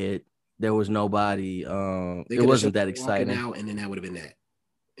was dead. There was nobody. It wasn't that exciting. Out, and then that would have been that.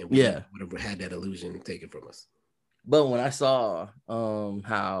 And we would have had that illusion taken from us. But when I saw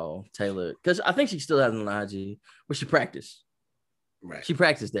how Taylor, because I think she still has an IG where she practiced. Right. She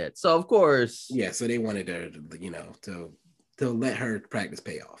practiced that. So of course. Yeah. So they wanted her, to let her practice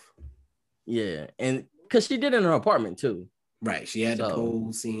pay off. Yeah, and because she did it in her apartment too. Right. She had the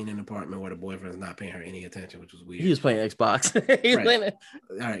whole scene in the apartment where the boyfriend's not paying her any attention, which was weird. He was playing Xbox. He was playing it.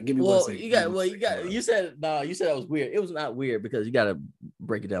 All right, give me 1 second. You said that was weird. It was not weird because you got to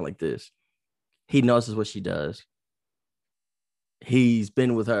break it down like this. He notices what she does. He's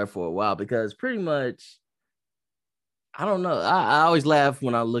been with her for a while because pretty much, I don't know. I always laugh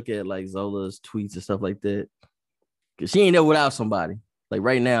when I look at like Zola's tweets and stuff like that because she ain't there without somebody. Like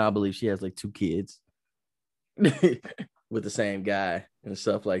right now, I believe she has like 2 kids. With the same guy and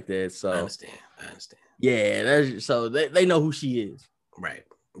stuff like that. So I understand. Yeah, so they know who she is. Right.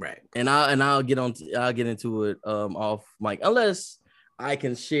 And I'll get into it off mic, unless I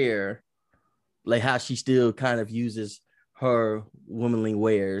can share like how she still kind of uses her womanly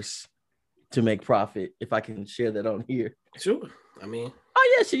wares to make profit. If I can share that on here. Sure. I mean,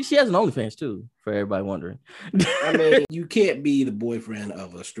 oh yeah, she has an OnlyFans too, for everybody wondering. I mean, you can't be the boyfriend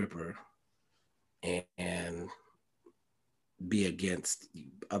of a stripper and be against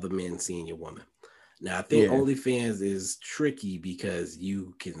other men seeing your woman. Now, I think OnlyFans is tricky because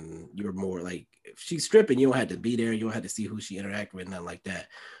you're more like, if she's stripping, you don't have to be there. You don't have to see who she interacts with, nothing like that.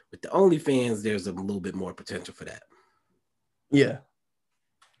 With the OnlyFans, there's a little bit more potential for that. Yeah.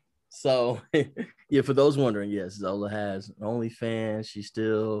 So, for those wondering, yes, Zola has an OnlyFans. She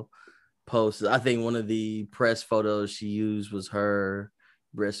still posts. I think one of the press photos she used was her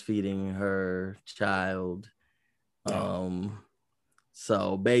breastfeeding her child.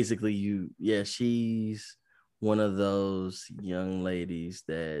 So basically she's one of those young ladies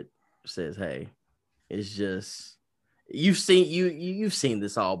that says, hey, it's just you've seen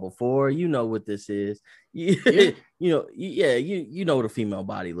this all before. You know what this is. You know what a female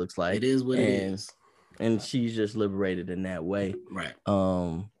body looks like. It is what it is. And she's just liberated in that way. Right.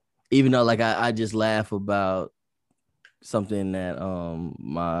 Even though like I just laugh about something that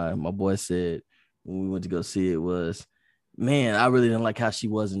my boy said when we went to go see it was, man, I really didn't like how she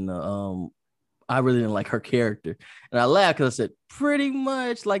was in the I really didn't like her character. And I laughed because I said, pretty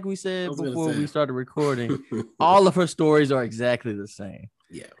much like we said before we started recording, all of her stories are exactly the same.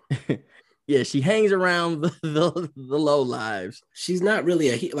 Yeah. Yeah, she hangs around the low lives. She's not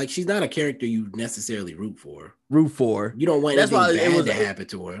really she's not a character you necessarily root for. You don't want anything bad to happen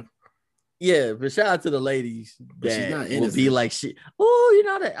to her. Yeah, but shout out to the ladies that will be like,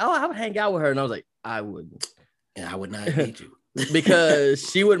 I would hang out with her. And I was like, I wouldn't. And I would not hate you. Because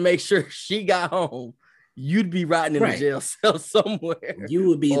she would make sure she got home. You'd be rotting in a jail cell somewhere. You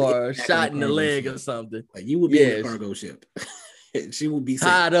would be or shot in the leg or something. Like you would be in a cargo ship. She would be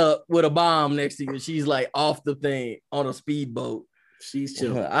tied up with a bomb next to you. She's like off the thing on a speedboat. She's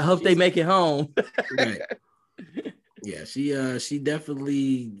chill. I hope they make it home. Right. Yeah, she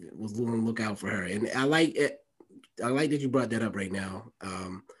definitely was on the lookout for her. And I like it. I like that you brought that up right now.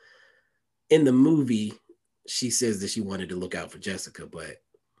 In the movie, she says that she wanted to look out for Jessica, but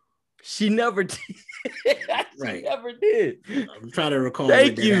she never did. Right. She never did. I'm trying to recall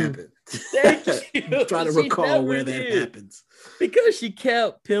where that happened. Thank you. I'm trying to recall where that happens. Because she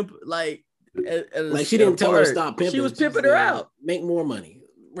kept like she didn't tell her to stop pimping. She was pimping her out. Make more money.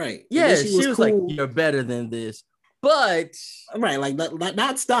 Right. Yeah, she was cool. Like, you're better than this. But right, like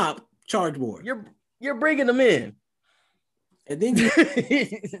not stop, charge more. You're bringing them in. And then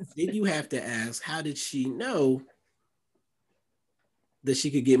you have to ask, how did she know that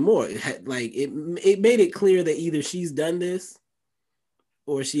she could get more. It made it clear that either she's done this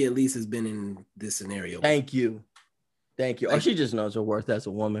or she at least has been in this scenario. Thank you. Or she just knows her worth as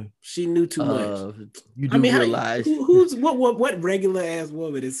a woman. She knew too much. You do realize what regular ass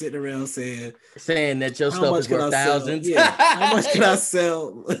woman is sitting around saying that your stuff is worth thousands. Yeah. How much can I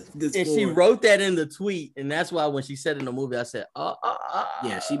sell this and for? She wrote that in the tweet, and that's why when she said in the movie, I said,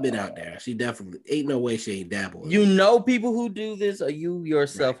 yeah, she been out there. She definitely ain't no way she ain't dabbled. You know people who do this, or you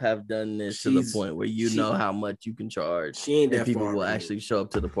yourself have done this to the point where you know how much you can charge. She ain't that people far will actually show up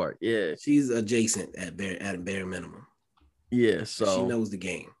to the park. Yeah, she's adjacent at bare minimum. Yeah, so she knows the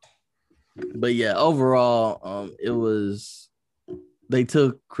game. But yeah, overall, they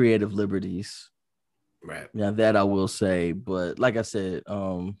took creative liberties. Right. Yeah, that I will say. But like I said,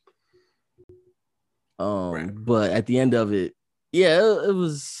 right. But at the end of it, yeah, it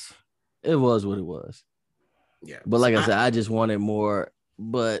was what it was. Yeah. But like I said, I just wanted more.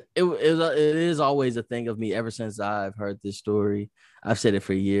 But it is always a thing of me ever since I've heard this story. I've said it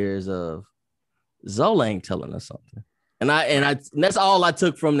for years of Zola ain't telling us something. And that's all I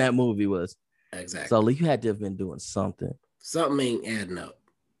took from that movie was exactly. So you had to have been doing something. Something ain't adding up.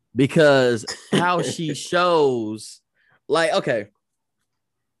 Because how she shows, like, okay,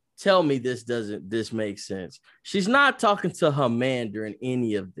 tell me this makes sense. She's not talking to her man during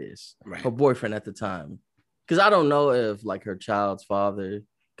any of this, right. Her boyfriend at the time. Because I don't know if like her child's father,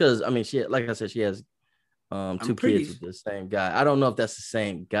 because I mean, she, like I said, she has two kids with the same guy. I don't know if that's the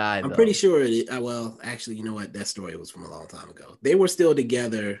same guy. I'm pretty sure well, actually, you know what? That story was from a long time ago. They were still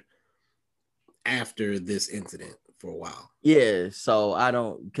together after this incident for a while. Yeah, so I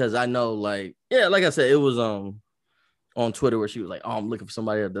don't, because I know, like, yeah, like I said, it was on Twitter where she was like, "Oh, I'm looking for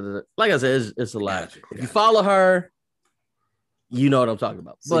somebody." Like I said, it's a lot. If you follow her, you know what I'm talking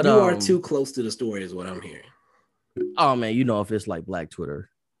about. So but you are too close to the story, is what I'm hearing. Oh man, you know if it's like Black Twitter,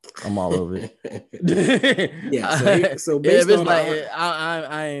 I'm all over it. Yeah. So based on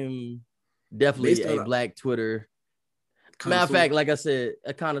I'm definitely a Black Twitter. Matter of fact, like I said,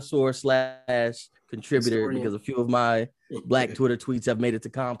 a connoisseur / contributor, because a few of my Black Twitter tweets have made it to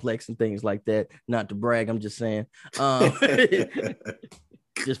Complex and things like that. Not to brag, I'm just saying.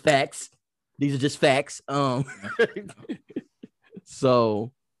 Just facts. These are just facts.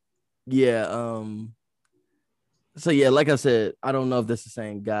 So yeah. So yeah, like I said, I don't know if that's the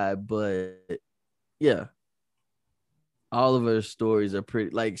same guy, but yeah, all of her stories are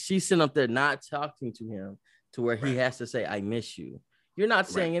pretty. Like she's sitting up there not talking to him to where he has to say, "I miss you." You're not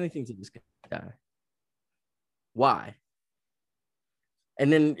saying anything to this guy. Why? And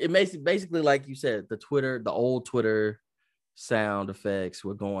then it makes it basically like you said, the old Twitter sound effects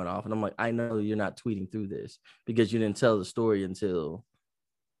were going off, and I'm like, I know you're not tweeting through this because you didn't tell the story until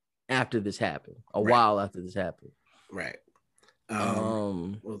after this happened, a while after this happened. Right.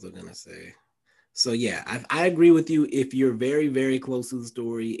 What was I gonna say? So yeah, I agree with you. If you're very, very close to the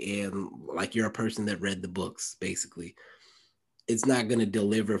story and like you're a person that read the books, basically, it's not gonna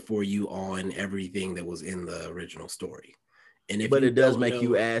deliver for you on everything that was in the original story. And but it does make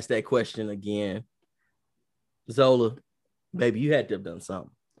you ask that question again. Zola, baby, you had to have done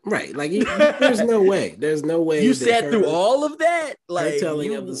something. Right. Like there's no way. There's no way. You sat through all of that? Like her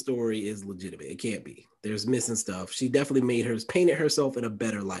telling of the story is legitimate. It can't be. There's missing stuff. She definitely painted herself in a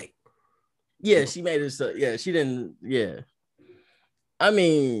better light. Yeah, she made it so. Yeah, she didn't. Yeah. I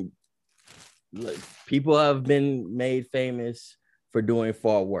mean, look, people have been made famous for doing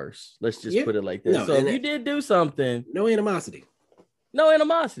far worse. Let's just put it like that. No, so if you did do something, no animosity.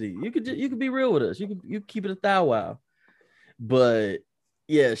 You could be real with us. You could keep it a thou wow. But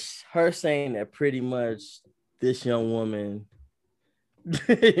yes, her saying that pretty much this young woman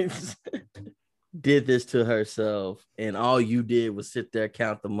did this to herself, and all you did was sit there,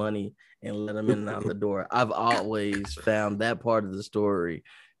 count the money, and let them in and out the door. I've always found that part of the story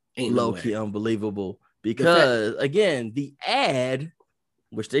low-key unbelievable because, again, the ad,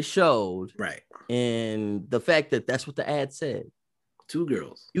 which they showed, right, and the fact that that's what the ad said. 2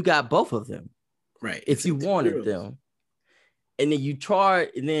 girls. You got both of them. Right. If you wanted them. And then you charge,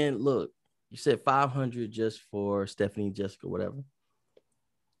 and then look, you said $500 just for Stephanie, Jessica, whatever.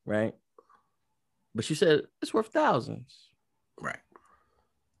 Right? But you said it's worth thousands. Right.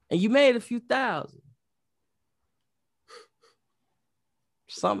 And you made a few thousand.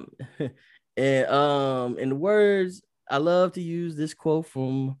 Something. And in the words, I love to use this quote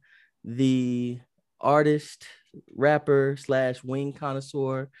from the artist, rapper / wing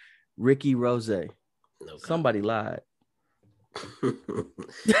connoisseur, Ricky Rose. Somebody lied. Here's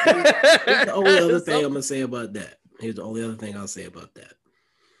the only other thing I'm gonna say about that. Here's the only other thing I'll say about that.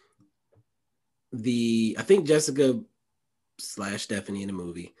 I think Jessica / Stephanie in the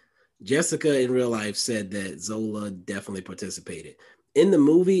movie. Jessica in real life said that Zola definitely participated. In the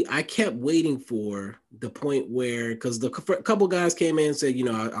movie, I kept waiting for the point where, because the couple guys came in and said, you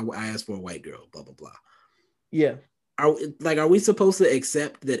know, I asked for a white girl, blah, blah, blah. Yeah. Are we supposed to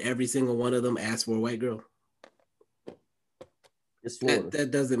accept that every single one of them asked for a white girl? It's Florida.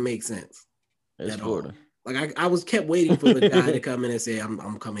 That doesn't make sense. It's Florida. All. Like I was kept waiting for the guy to come in and say,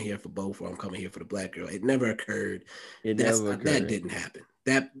 I'm coming here for both, or I'm coming here for the black girl. It never occurred. That didn't happen.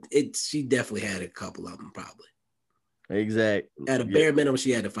 She definitely had a couple of them, probably. Exactly. At a bare minimum,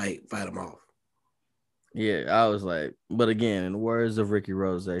 she had to fight them off. Yeah, I was like, but again, in the words of Ricky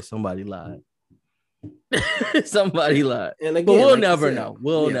Rose, somebody lied. Somebody lied. And again, but we'll like never know.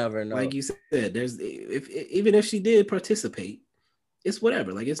 We'll never know. Like you said, even if she did participate, it's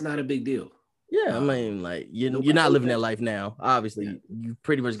whatever. Like, it's not a big deal. Yeah, I mean, like you're not living that life now. Obviously, you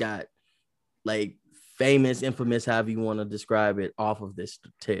pretty much got like famous, infamous, however you want to describe it, off of this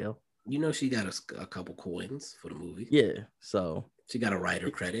tale. You know, she got a couple coins for the movie. Yeah, so she got a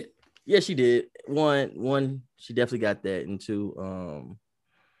writer credit. Yeah, she did. One, she definitely got that, and two,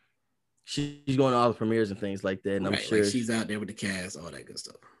 she's going to all the premieres and things like that, and I'm sure like she's out there with the cast, all that good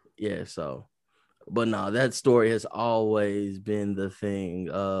stuff. Yeah, so, but no, that story has always been the thing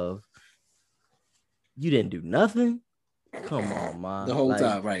of you didn't do nothing. Come on, man. The whole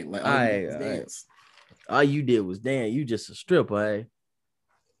time, right? Like, all you did was dance. You just a stripper, hey.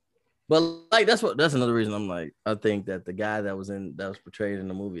 But like that's another reason I'm like, I think that the guy that was portrayed in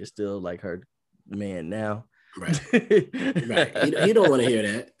the movie is still like her man now. Right. Right. You don't want to hear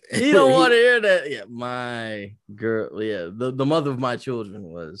that. You don't want to hear that. Yeah, my girl. Yeah, the mother of my children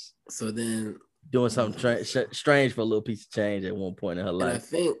was so then doing something strange for a little piece of change at one point in her life. I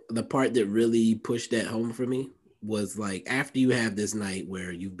think the part that really pushed that home for me was like after you have this night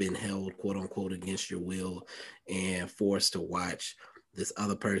where you've been held, quote unquote, against your will and forced to watch this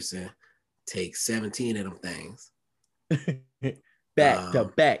other person take 17 of them things. back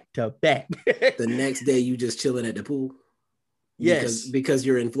to back. The next day you just chilling at the pool. Yes. Because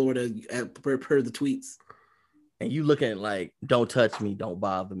you're in Florida per the tweets. And you looking like, don't touch me, don't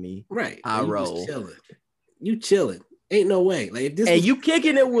bother me. Right. I roll. You chilling. Ain't no way. Like if this and you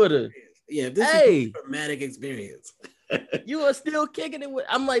kicking it with her. Yeah, if this is a traumatic experience. You are still kicking it with.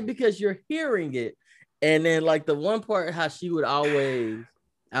 I'm like, because you're hearing it. And then like the one part how she would always,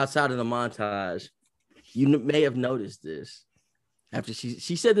 outside of the montage, you may have noticed this. After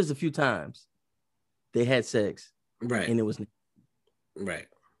she said this a few times. They had sex. Right. And it was right.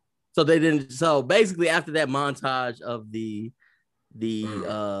 So they didn't. So basically, after that montage of the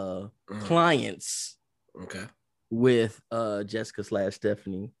clients, okay, with Jessica /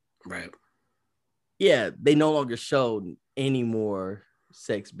 Stephanie, right? Yeah, they no longer showed any more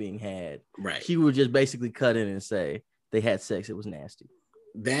sex being had. Right. She would just basically cut in and say they had sex. It was nasty.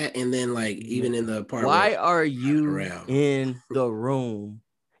 That and then like even in the part. Why are you in the room?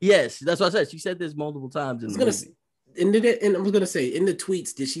 Yes, that's what I said. She said this multiple times in the movie. And I was gonna say in the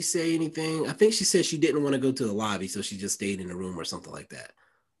tweets, did she say anything? I think she said she didn't want to go to the lobby, so she just stayed in the room or something like that.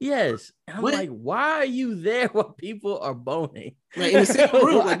 Yes, and I'm like, why are you there while people are boning? Like in the same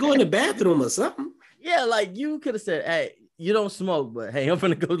room, like go in the bathroom or something. Yeah, like you could have said, "Hey, you don't smoke, but hey, I'm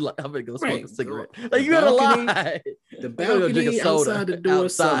gonna go smoke a cigarette." Like you gotta lie. The balcony, drink a soda outside the door,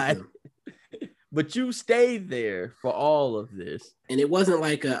 outside. But you stayed there for all of this. And it wasn't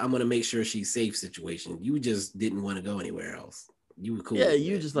like I'm going to make sure she's safe situation. You just didn't want to go anywhere else. You were cool. Yeah,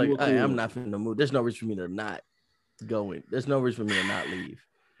 you just like, hey, I'm not in the mood. There's no reason for me to not go in. There's no reason for me to not leave.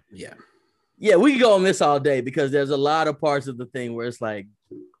 Yeah. Yeah, we can go on this all day because there's a lot of parts of the thing where it's like,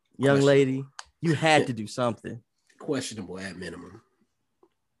 young lady, you had to do something. Questionable at minimum.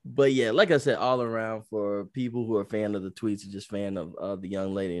 But yeah, like I said, all around for people who are a fan of the tweets or just fan of the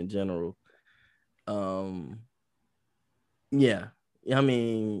young lady in general. Yeah, I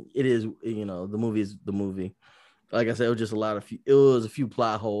mean, it is, you know, the movie is the movie. Like I said, it was just a few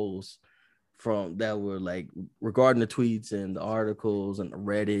plot holes from that were like regarding the tweets and the articles and the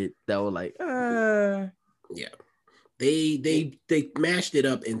Reddit that were like, yeah, they mashed it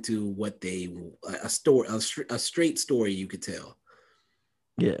up into what a straight story you could tell.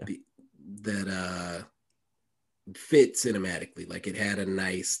 Yeah, that fit cinematically. Like it had a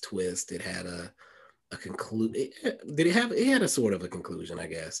nice twist. It had a conclusion. It had a sort of a conclusion, I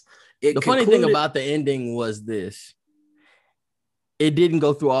guess. The funny thing about the ending was this. It didn't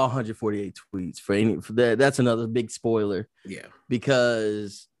go through all 148 tweets for that. That's another big spoiler. Yeah.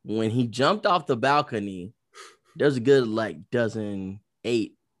 Because when he jumped off the balcony, there's a good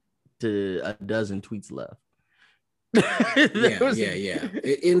 8 to a dozen tweets left. Yeah.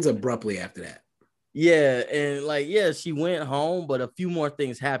 It ends abruptly after that. Yeah, and like, yeah, she went home, but a few more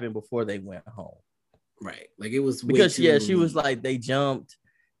things happened before they went home. Right. Like it was because she was like, they jumped.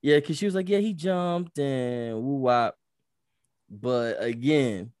 Yeah, because she was like, yeah, he jumped and woo wop. But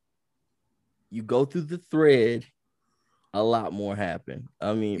again, you go through the thread, a lot more happened.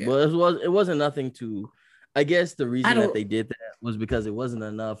 I mean, but it wasn't nothing to. I guess the reason that they did that was because it wasn't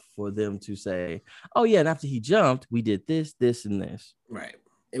enough for them to say, oh yeah, and after he jumped, we did this, this, and this. Right.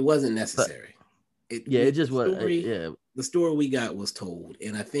 It wasn't necessary. It just was. The story we got was told,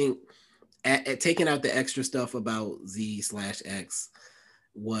 and I think at taking out the extra stuff about Z/X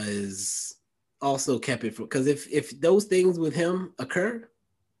was also kept it from, because if those things with him occur,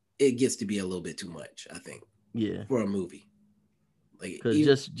 it gets to be a little bit too much, I think. Yeah. For a movie. Like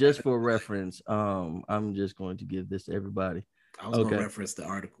just for reference, I'm just going to give this to everybody. I was gonna reference the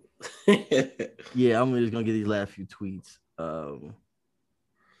article. Yeah, I'm just gonna get these last few tweets.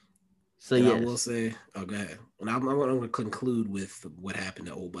 So yeah, yes. I will say, go ahead. And I'm going to conclude with what happened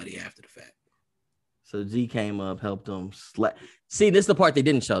to old buddy after the fact. So Z came up, helped him See, this is the part they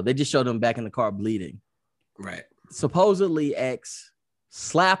didn't show. They just showed him back in the car bleeding. Right. Supposedly X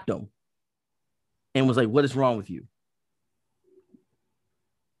slapped him and was like, "What is wrong with you?"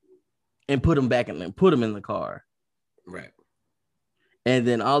 And put him in the car. Right. And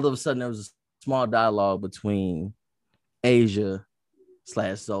then all of a sudden there was a small dialogue between Asia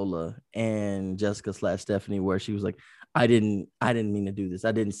 /Zola and Jessica /Stephanie, where she was like, I didn't mean to do this.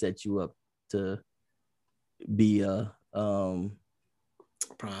 I didn't set you up to be a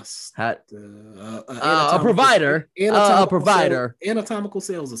provider, a provider, anatomical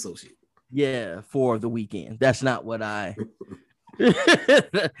sales associate. Yeah, for the weekend. That's not what I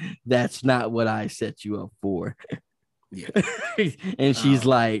set you up for. Yeah. And she's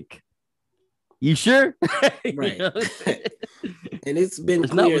like, you sure? Right. And it's been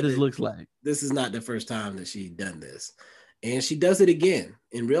not what this looks like. This is not the first time that she's done this. And she does it again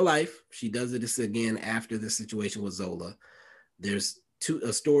in real life. She does it again after the situation with Zola. There's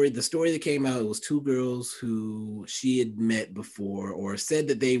the story that came out, it was two girls who she had met before, or said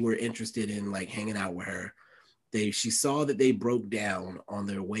that they were interested in like hanging out with her. She saw that they broke down on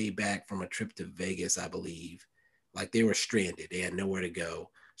their way back from a trip to Vegas, I believe. Like they were stranded. They had nowhere to go.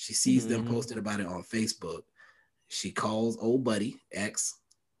 She sees them posting about it on Facebook. She calls old buddy X,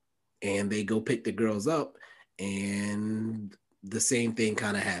 and they go pick the girls up, and the same thing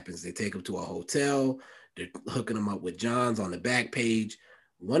kind of happens. They take them to a hotel. They're hooking them up with Johns on the back page.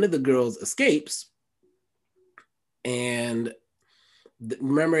 One of the girls escapes, and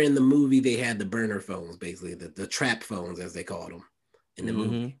remember in the movie they had the burner phones, basically the trap phones as they called them in the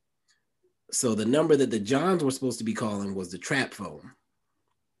movie. So the number that the Johns were supposed to be calling was the trap phone.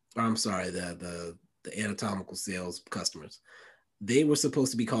 Or I'm sorry, the anatomical sales customers. They were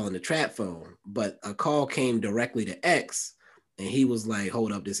supposed to be calling the trap phone, but a call came directly to X, and he was like,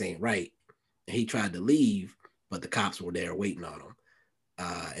 hold up, this ain't right. And he tried to leave, but the cops were there waiting on him.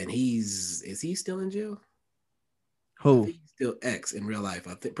 And is he still in jail? Who? He's still X in real life.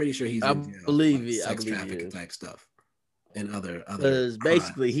 Pretty sure he's in jail. Sex trafficking type stuff. And other because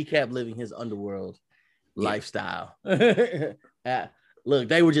basically he kept living his underworld lifestyle. Look,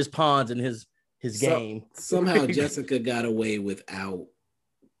 they were just pawns in his game. Somehow Jessica got away without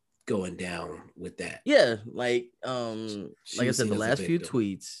going down with that. Yeah, like I said, the last 4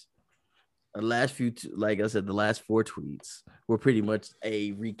 tweets were pretty much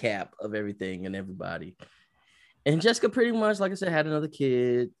a recap of everything and everybody. And Jessica pretty much, like I said, had another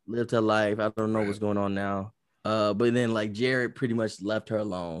kid, lived her life. I don't know what's going on now. But then like Jared pretty much left her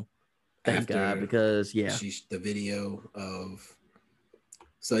alone. Thank God, because the video of.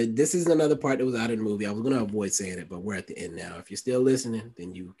 So this is another part that was out of the movie. I was going to avoid saying it, but we're at the end now. If you're still listening,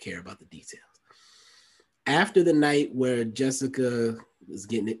 then you care about the details. After the night where Jessica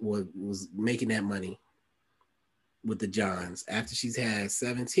was making that money with the Johns, after she's had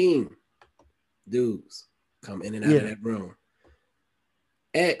 17 dudes come in and out of that room,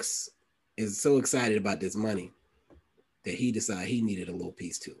 X is so excited about this money that he decided he needed a little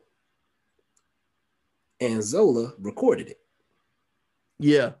piece too. And Zola recorded it.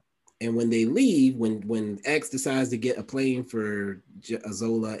 Yeah. And when they leave, when X decides to get a plane for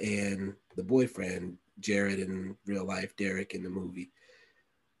Zola and the boyfriend, Jared in real life, Derek in the movie,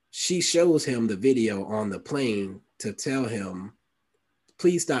 she shows him the video on the plane to tell him,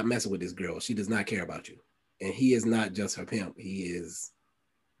 please stop messing with this girl. She does not care about you. And he is not just her pimp. He is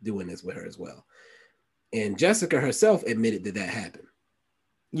doing this with her as well. And Jessica herself admitted that happened.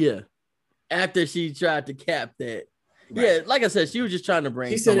 Yeah. After she tried to cap that. Right. Yeah, like I said, she was just trying to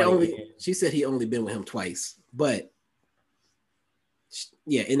bring. She said he only been with him twice, but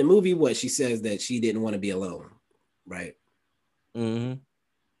Yeah, in the movie, what she says that she didn't want to be alone, right? Mm-hmm.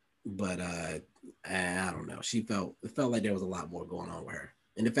 But I don't know. It felt like there was a lot more going on with her,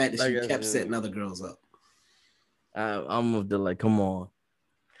 and the fact that Like she I kept said, setting other girls up. I'm of the like, come on.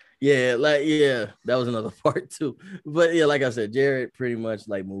 Yeah, that was another part too. But yeah, like I said, Jared pretty much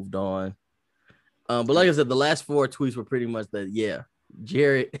like moved on. But like I said, the last 4 tweets were pretty much that. Yeah,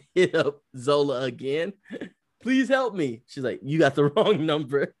 Jared hit up Zola again. Please help me. She's like, you got the wrong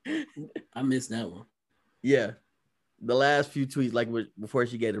number. I missed that one. Yeah, the last few tweets, like before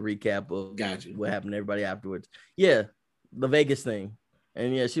she gave a recap of what happened to everybody afterwards. Yeah, the Vegas thing,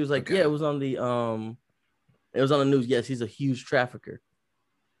 and yeah, she was like, yeah, it was on the news. Yes, he's a huge trafficker.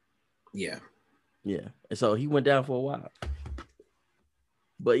 Yeah, and so he went down for a while.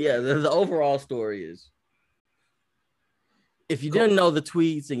 But yeah, the overall story is, if you didn't know the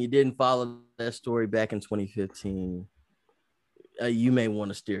tweets and you didn't follow that story back in 2015, you may want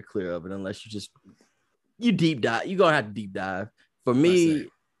to steer clear of it unless you deep dive. You're gonna have to deep dive. For me,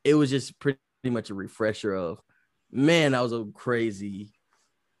 it was just pretty much a refresher of, man, that was a crazy,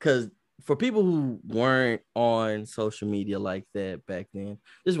 because for people who weren't on social media like that back then,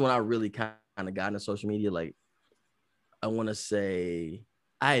 this is when I really kind of got into social media. Like, I want to say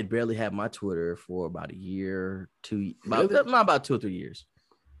I had barely had my Twitter for about a year, about 2 or 3 years.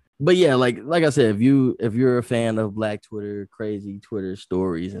 But yeah, like I said, if you're a fan of Black Twitter, crazy Twitter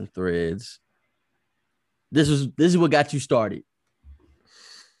stories and threads, this is what got you started.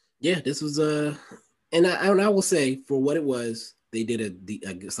 Yeah, this was and I will say, for what it was, they did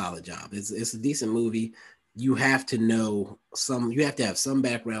a solid job. It's a decent movie. You have to know you have to have some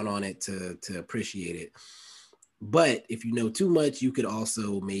background on it to appreciate it. But if you know too much, you could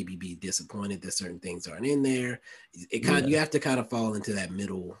also maybe be disappointed that certain things aren't in there. You have to kind of fall into that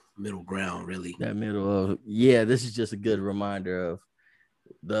middle ground, really. That middle of, this is just a good reminder of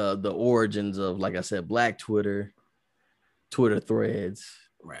the origins of, like I said, Black Twitter threads,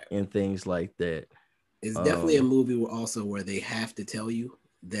 right, and things like that. It's definitely a movie where they have to tell you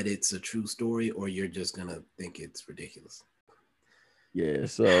that it's a true story, or you're just gonna think it's ridiculous. Yeah,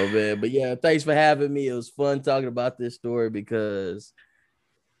 so man, but yeah, thanks for having me. It was fun talking about this story, because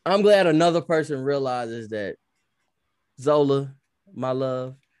I'm glad another person realizes that, Zola, my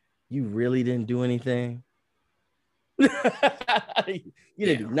love, you really didn't do anything. You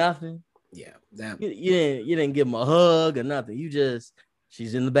didn't do nothing. Yeah, you didn't give him a hug or nothing.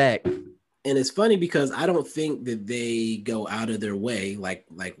 She's in the back. And it's funny because I don't think that they go out of their way, like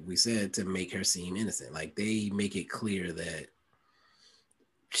we said, to make her seem innocent. Like, they make it clear that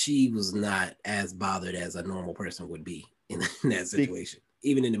she was not as bothered as a normal person would be in that situation,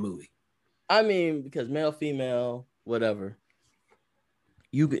 even in the movie. I mean, because male, female, whatever.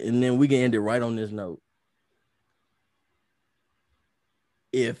 And then we can end it right on this note.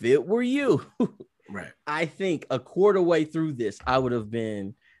 If it were you, right, I think a quarter way through this, I would have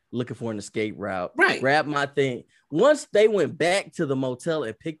been looking for an escape route. Right. Grab my thing. Once they went back to the motel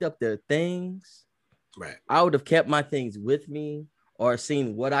and picked up their things, right, I would have kept my things with me, or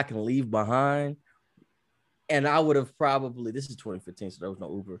seen what I can leave behind. And I would have probably, this is 2015, so there was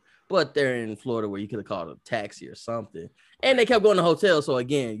no Uber, but they're in Florida where you could have called a taxi or something. And they kept going to hotels. So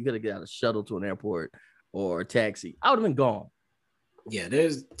again, you could have got a shuttle to an airport or a taxi. I would have been gone. Yeah,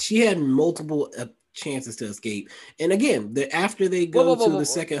 she had multiple chances to escape. And again, after they go to the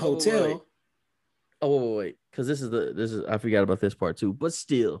second hotel. Wait. Because this is, I forgot about this part too, but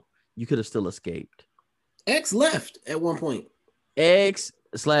still, you could have still escaped. X left at one point.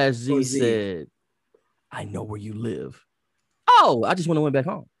 X/Z said, I know where you live. Oh, I just want to went back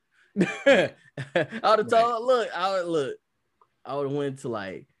home. I would have told, I would have went to,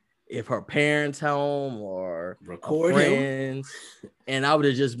 like, if her parents' home or record friends, and I would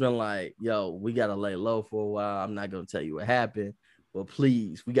have just been like, yo, we got to lay low for a while. I'm not going to tell you what happened, but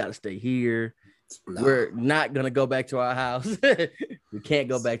please, we got to stay here. No. We're not going to go back to our house. We can't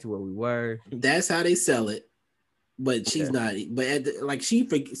go back to where we were. That's how they sell it. But she's not. But she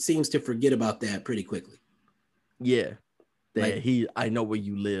seems to forget about that pretty quickly. Yeah, I know where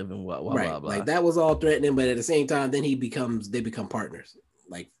you live and blah blah blah. Like, that was all threatening, but at the same time, then they become partners.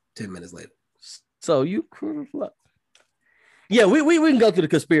 Like 10 minutes later. So you could have. Yeah, we can go through the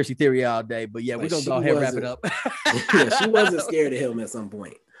conspiracy theory all day, but yeah, we're gonna go ahead and wrap it up. Yeah, she wasn't scared of him at some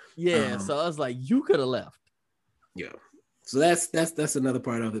point. Yeah, so I was like, you could have left. Yeah, so that's another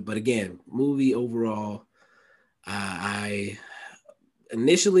part of it. But again, movie overall. I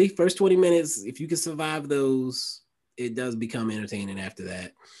initially, first 20 minutes, if you can survive those, it does become entertaining after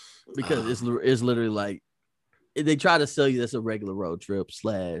that. Because it's literally like, they try to sell you that's a regular road trip /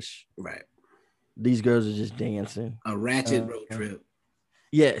 right. These girls are just dancing. A ratchet road trip.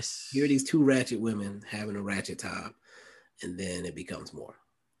 Yes. Here are these two ratchet women having a ratchet time, and then it becomes more.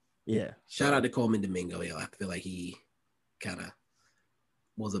 Yeah. Shout out to Coleman Domingo. I feel like he kind of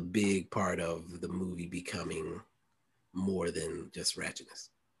was a big part of the movie becoming more than just ratchetness.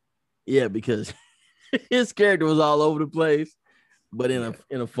 Yeah, because his character was all over the place, but in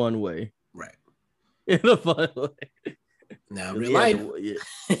a fun way. Right. In a fun way. Now, real life,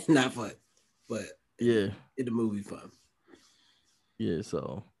 not fun, but in the movie fun. Yeah,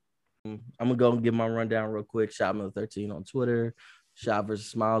 so I'm gonna go and give my rundown real quick. Shot Miller 13 on Twitter, Shot versus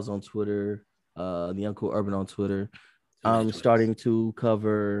Smiles on Twitter, the Uncle Urban on Twitter. I'm starting to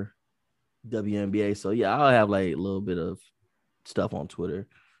cover WNBA, so yeah, I'll have like a little bit of stuff on Twitter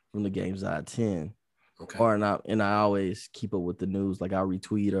from the games I attend. Okay. And I always keep up with the news, like I'll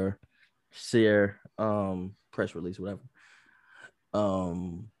retweet or share press release, whatever.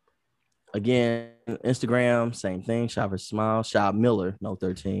 Again, Instagram, same thing. Shot versus Smile, Shot Miller, no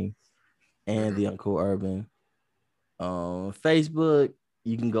 13, and the Uncle Urban. Facebook,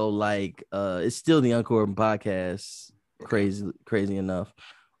 you can go like it's still the Uncle Urban podcast. Crazy enough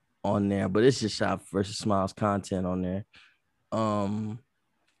on there, but it's just Shot versus Smiles content on there.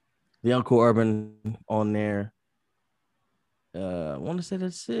 The Uncle Urban on there. I want to say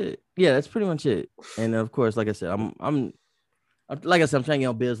that's it. Yeah, that's pretty much it. And of course, like I said, I'm trying to get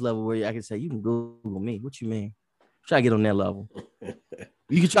on Bill's level where I can say you can Google me. What you mean? Try to get on that level.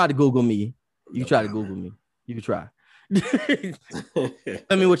 You can try to Google me. You can try to Google me. You can try.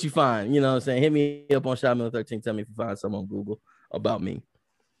 Tell me what you find. You know what I'm saying? Hit me up on Shot Miller 13. Tell me if you find something on Google about me.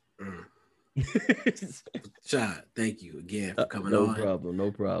 Shot, thank you again for coming on.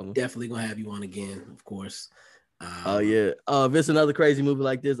 No problem. Definitely gonna have you on again, of course. Oh yeah. If it's another crazy movie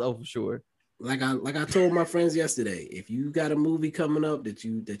like this, for sure. Like I told my friends yesterday, if you got a movie coming up that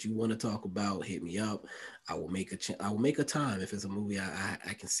you want to talk about, hit me up. I will make a time if it's a movie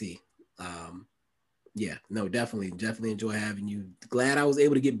I can see. Yeah, no, definitely enjoy having you. Glad I was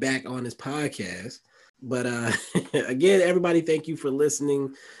able to get back on this podcast. But again, everybody, thank you for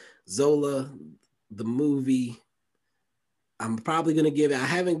listening. Zola, the movie. I'm probably gonna I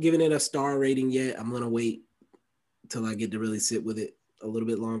haven't given it a star rating yet. I'm gonna wait till I get to really sit with it a little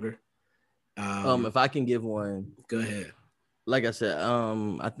bit longer. If I can give one, go ahead. Like I said,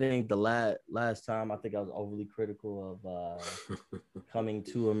 I think the last time I think I was overly critical of Coming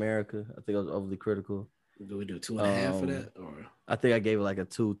to America. I think I was overly critical. Do we do 2.5 for that? Or I think I gave it like a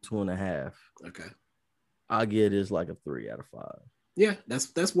 2.5. Okay. I'll give it like a 3 out of 5. Yeah,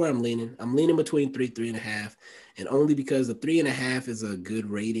 that's where I'm leaning. I'm leaning between 3.5, and only because the 3.5 is a good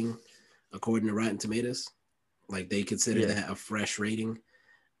rating according to Rotten Tomatoes. Like they consider that a fresh rating.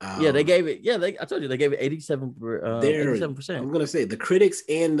 They gave it. Yeah, I told you they gave it 87%. I'm gonna say the critics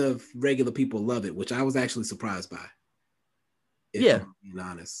and the regular people love it, which I was actually surprised by. If I'm being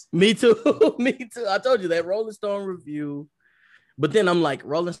honest. Me too. Me too. I told you that Rolling Stone review, but then I'm like,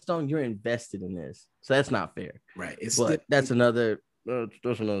 Rolling Stone, you're invested in this, so that's not fair. Right. That's another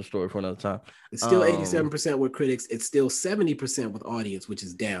story for another time. It's still 87% with critics. It's still 70% with audience, which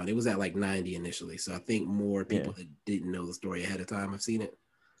is down. It was at like 90 initially, so I think more people that didn't know the story ahead of time have seen it.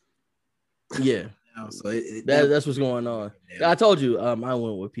 Yeah. So that's what's going on. Yeah. I told you, I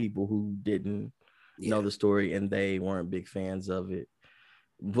went with people who didn't know the story and they weren't big fans of it.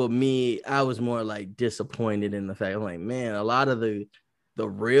 But me, I was more like disappointed in the fact, I'm like, man, a lot of the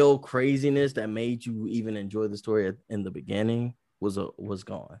real craziness that made you even enjoy the story in the beginning was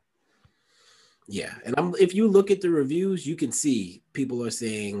gone. Yeah, and if you look at the reviews, you can see people are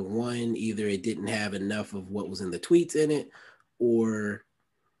saying one, either it didn't have enough of what was in the tweets in it, or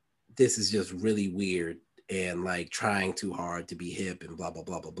this is just really weird and like trying too hard to be hip and blah blah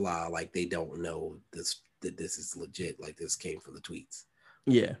blah blah blah. Like they don't know that this is legit. Like this came from the tweets.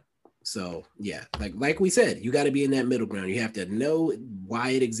 Yeah. So yeah, like we said, you got to be in that middle ground. You have to know why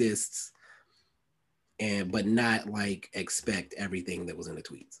it exists, but not like expect everything that was in the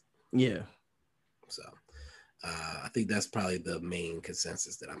tweets. Yeah. So I think that's probably the main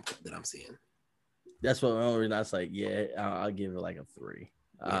consensus that I'm seeing. That's what the only reason I was like, yeah, I'll give it like a 3.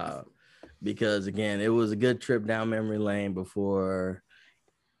 Because again, it was a good trip down memory lane before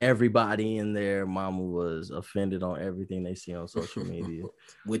everybody in their mama was offended on everything they see on social media.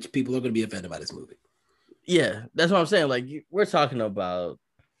 Which people are going to be offended by this movie. Yeah, that's what I'm saying. Like we're talking about,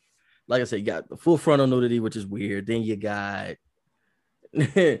 like I said, you got the full frontal nudity, which is weird. Then you got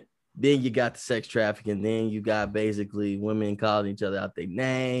the sex trafficking. Then you got basically women calling each other out their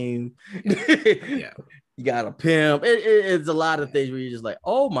name. Yeah. You got a pimp. It's a lot of things where you're just like,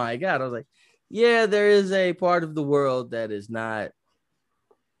 oh my God. I was like, yeah, there is a part of the world that is not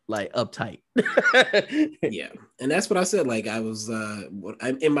like uptight. Yeah, and that's what I said. Like I was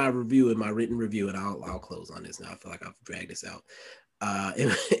in my written review, and I'll close on this now. I feel like I've dragged this out.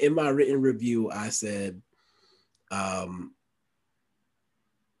 In my written review, I said,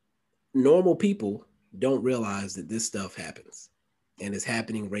 normal people don't realize that this stuff happens, and it's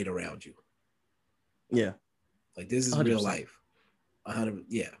happening right around you. Yeah, like this is 100%. Real life. 100.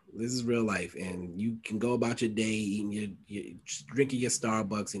 Yeah, this is real life, and you can go about your day eating your drinking your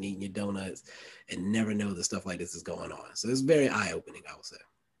Starbucks and eating your donuts, and never know that stuff like this is going on. So it's very eye opening, I would say.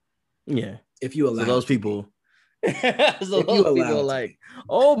 Yeah, if you allow those people. So those people are like,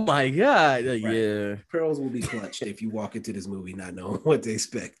 oh my God. Right. Yeah. Pearls will be clutched if you walk into this movie not knowing what to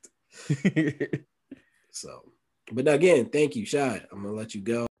expect. So, but again, thank you, Shad. I'm going to let you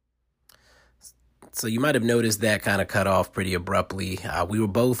go. So you might have noticed that kind of cut off pretty abruptly. We were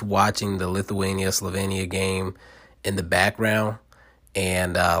both watching the Lithuania-Slovenia game in the background.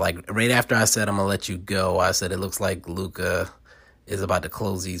 And like right after I said, I'm going to let you go, I said, it looks like Luka is about to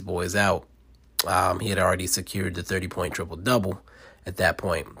close these boys out. He had already secured the 30-point triple-double at that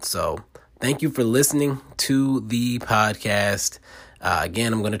point. So thank you for listening to the podcast.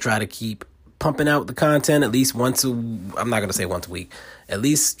 Again, I'm going to try to keep pumping out the content at least I'm not going to say once a week. At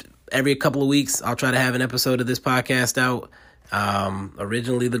least every couple of weeks, I'll try to have an episode of this podcast out.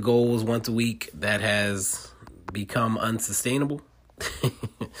 Originally, the goal was once a week. That has become unsustainable.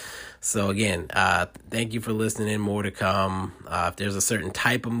 So again, thank you for listening. More to come. If there's a certain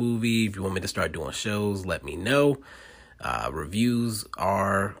type of movie, if you want me to start doing shows, let me know. Reviews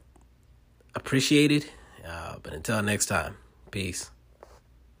are appreciated. But until next time, peace.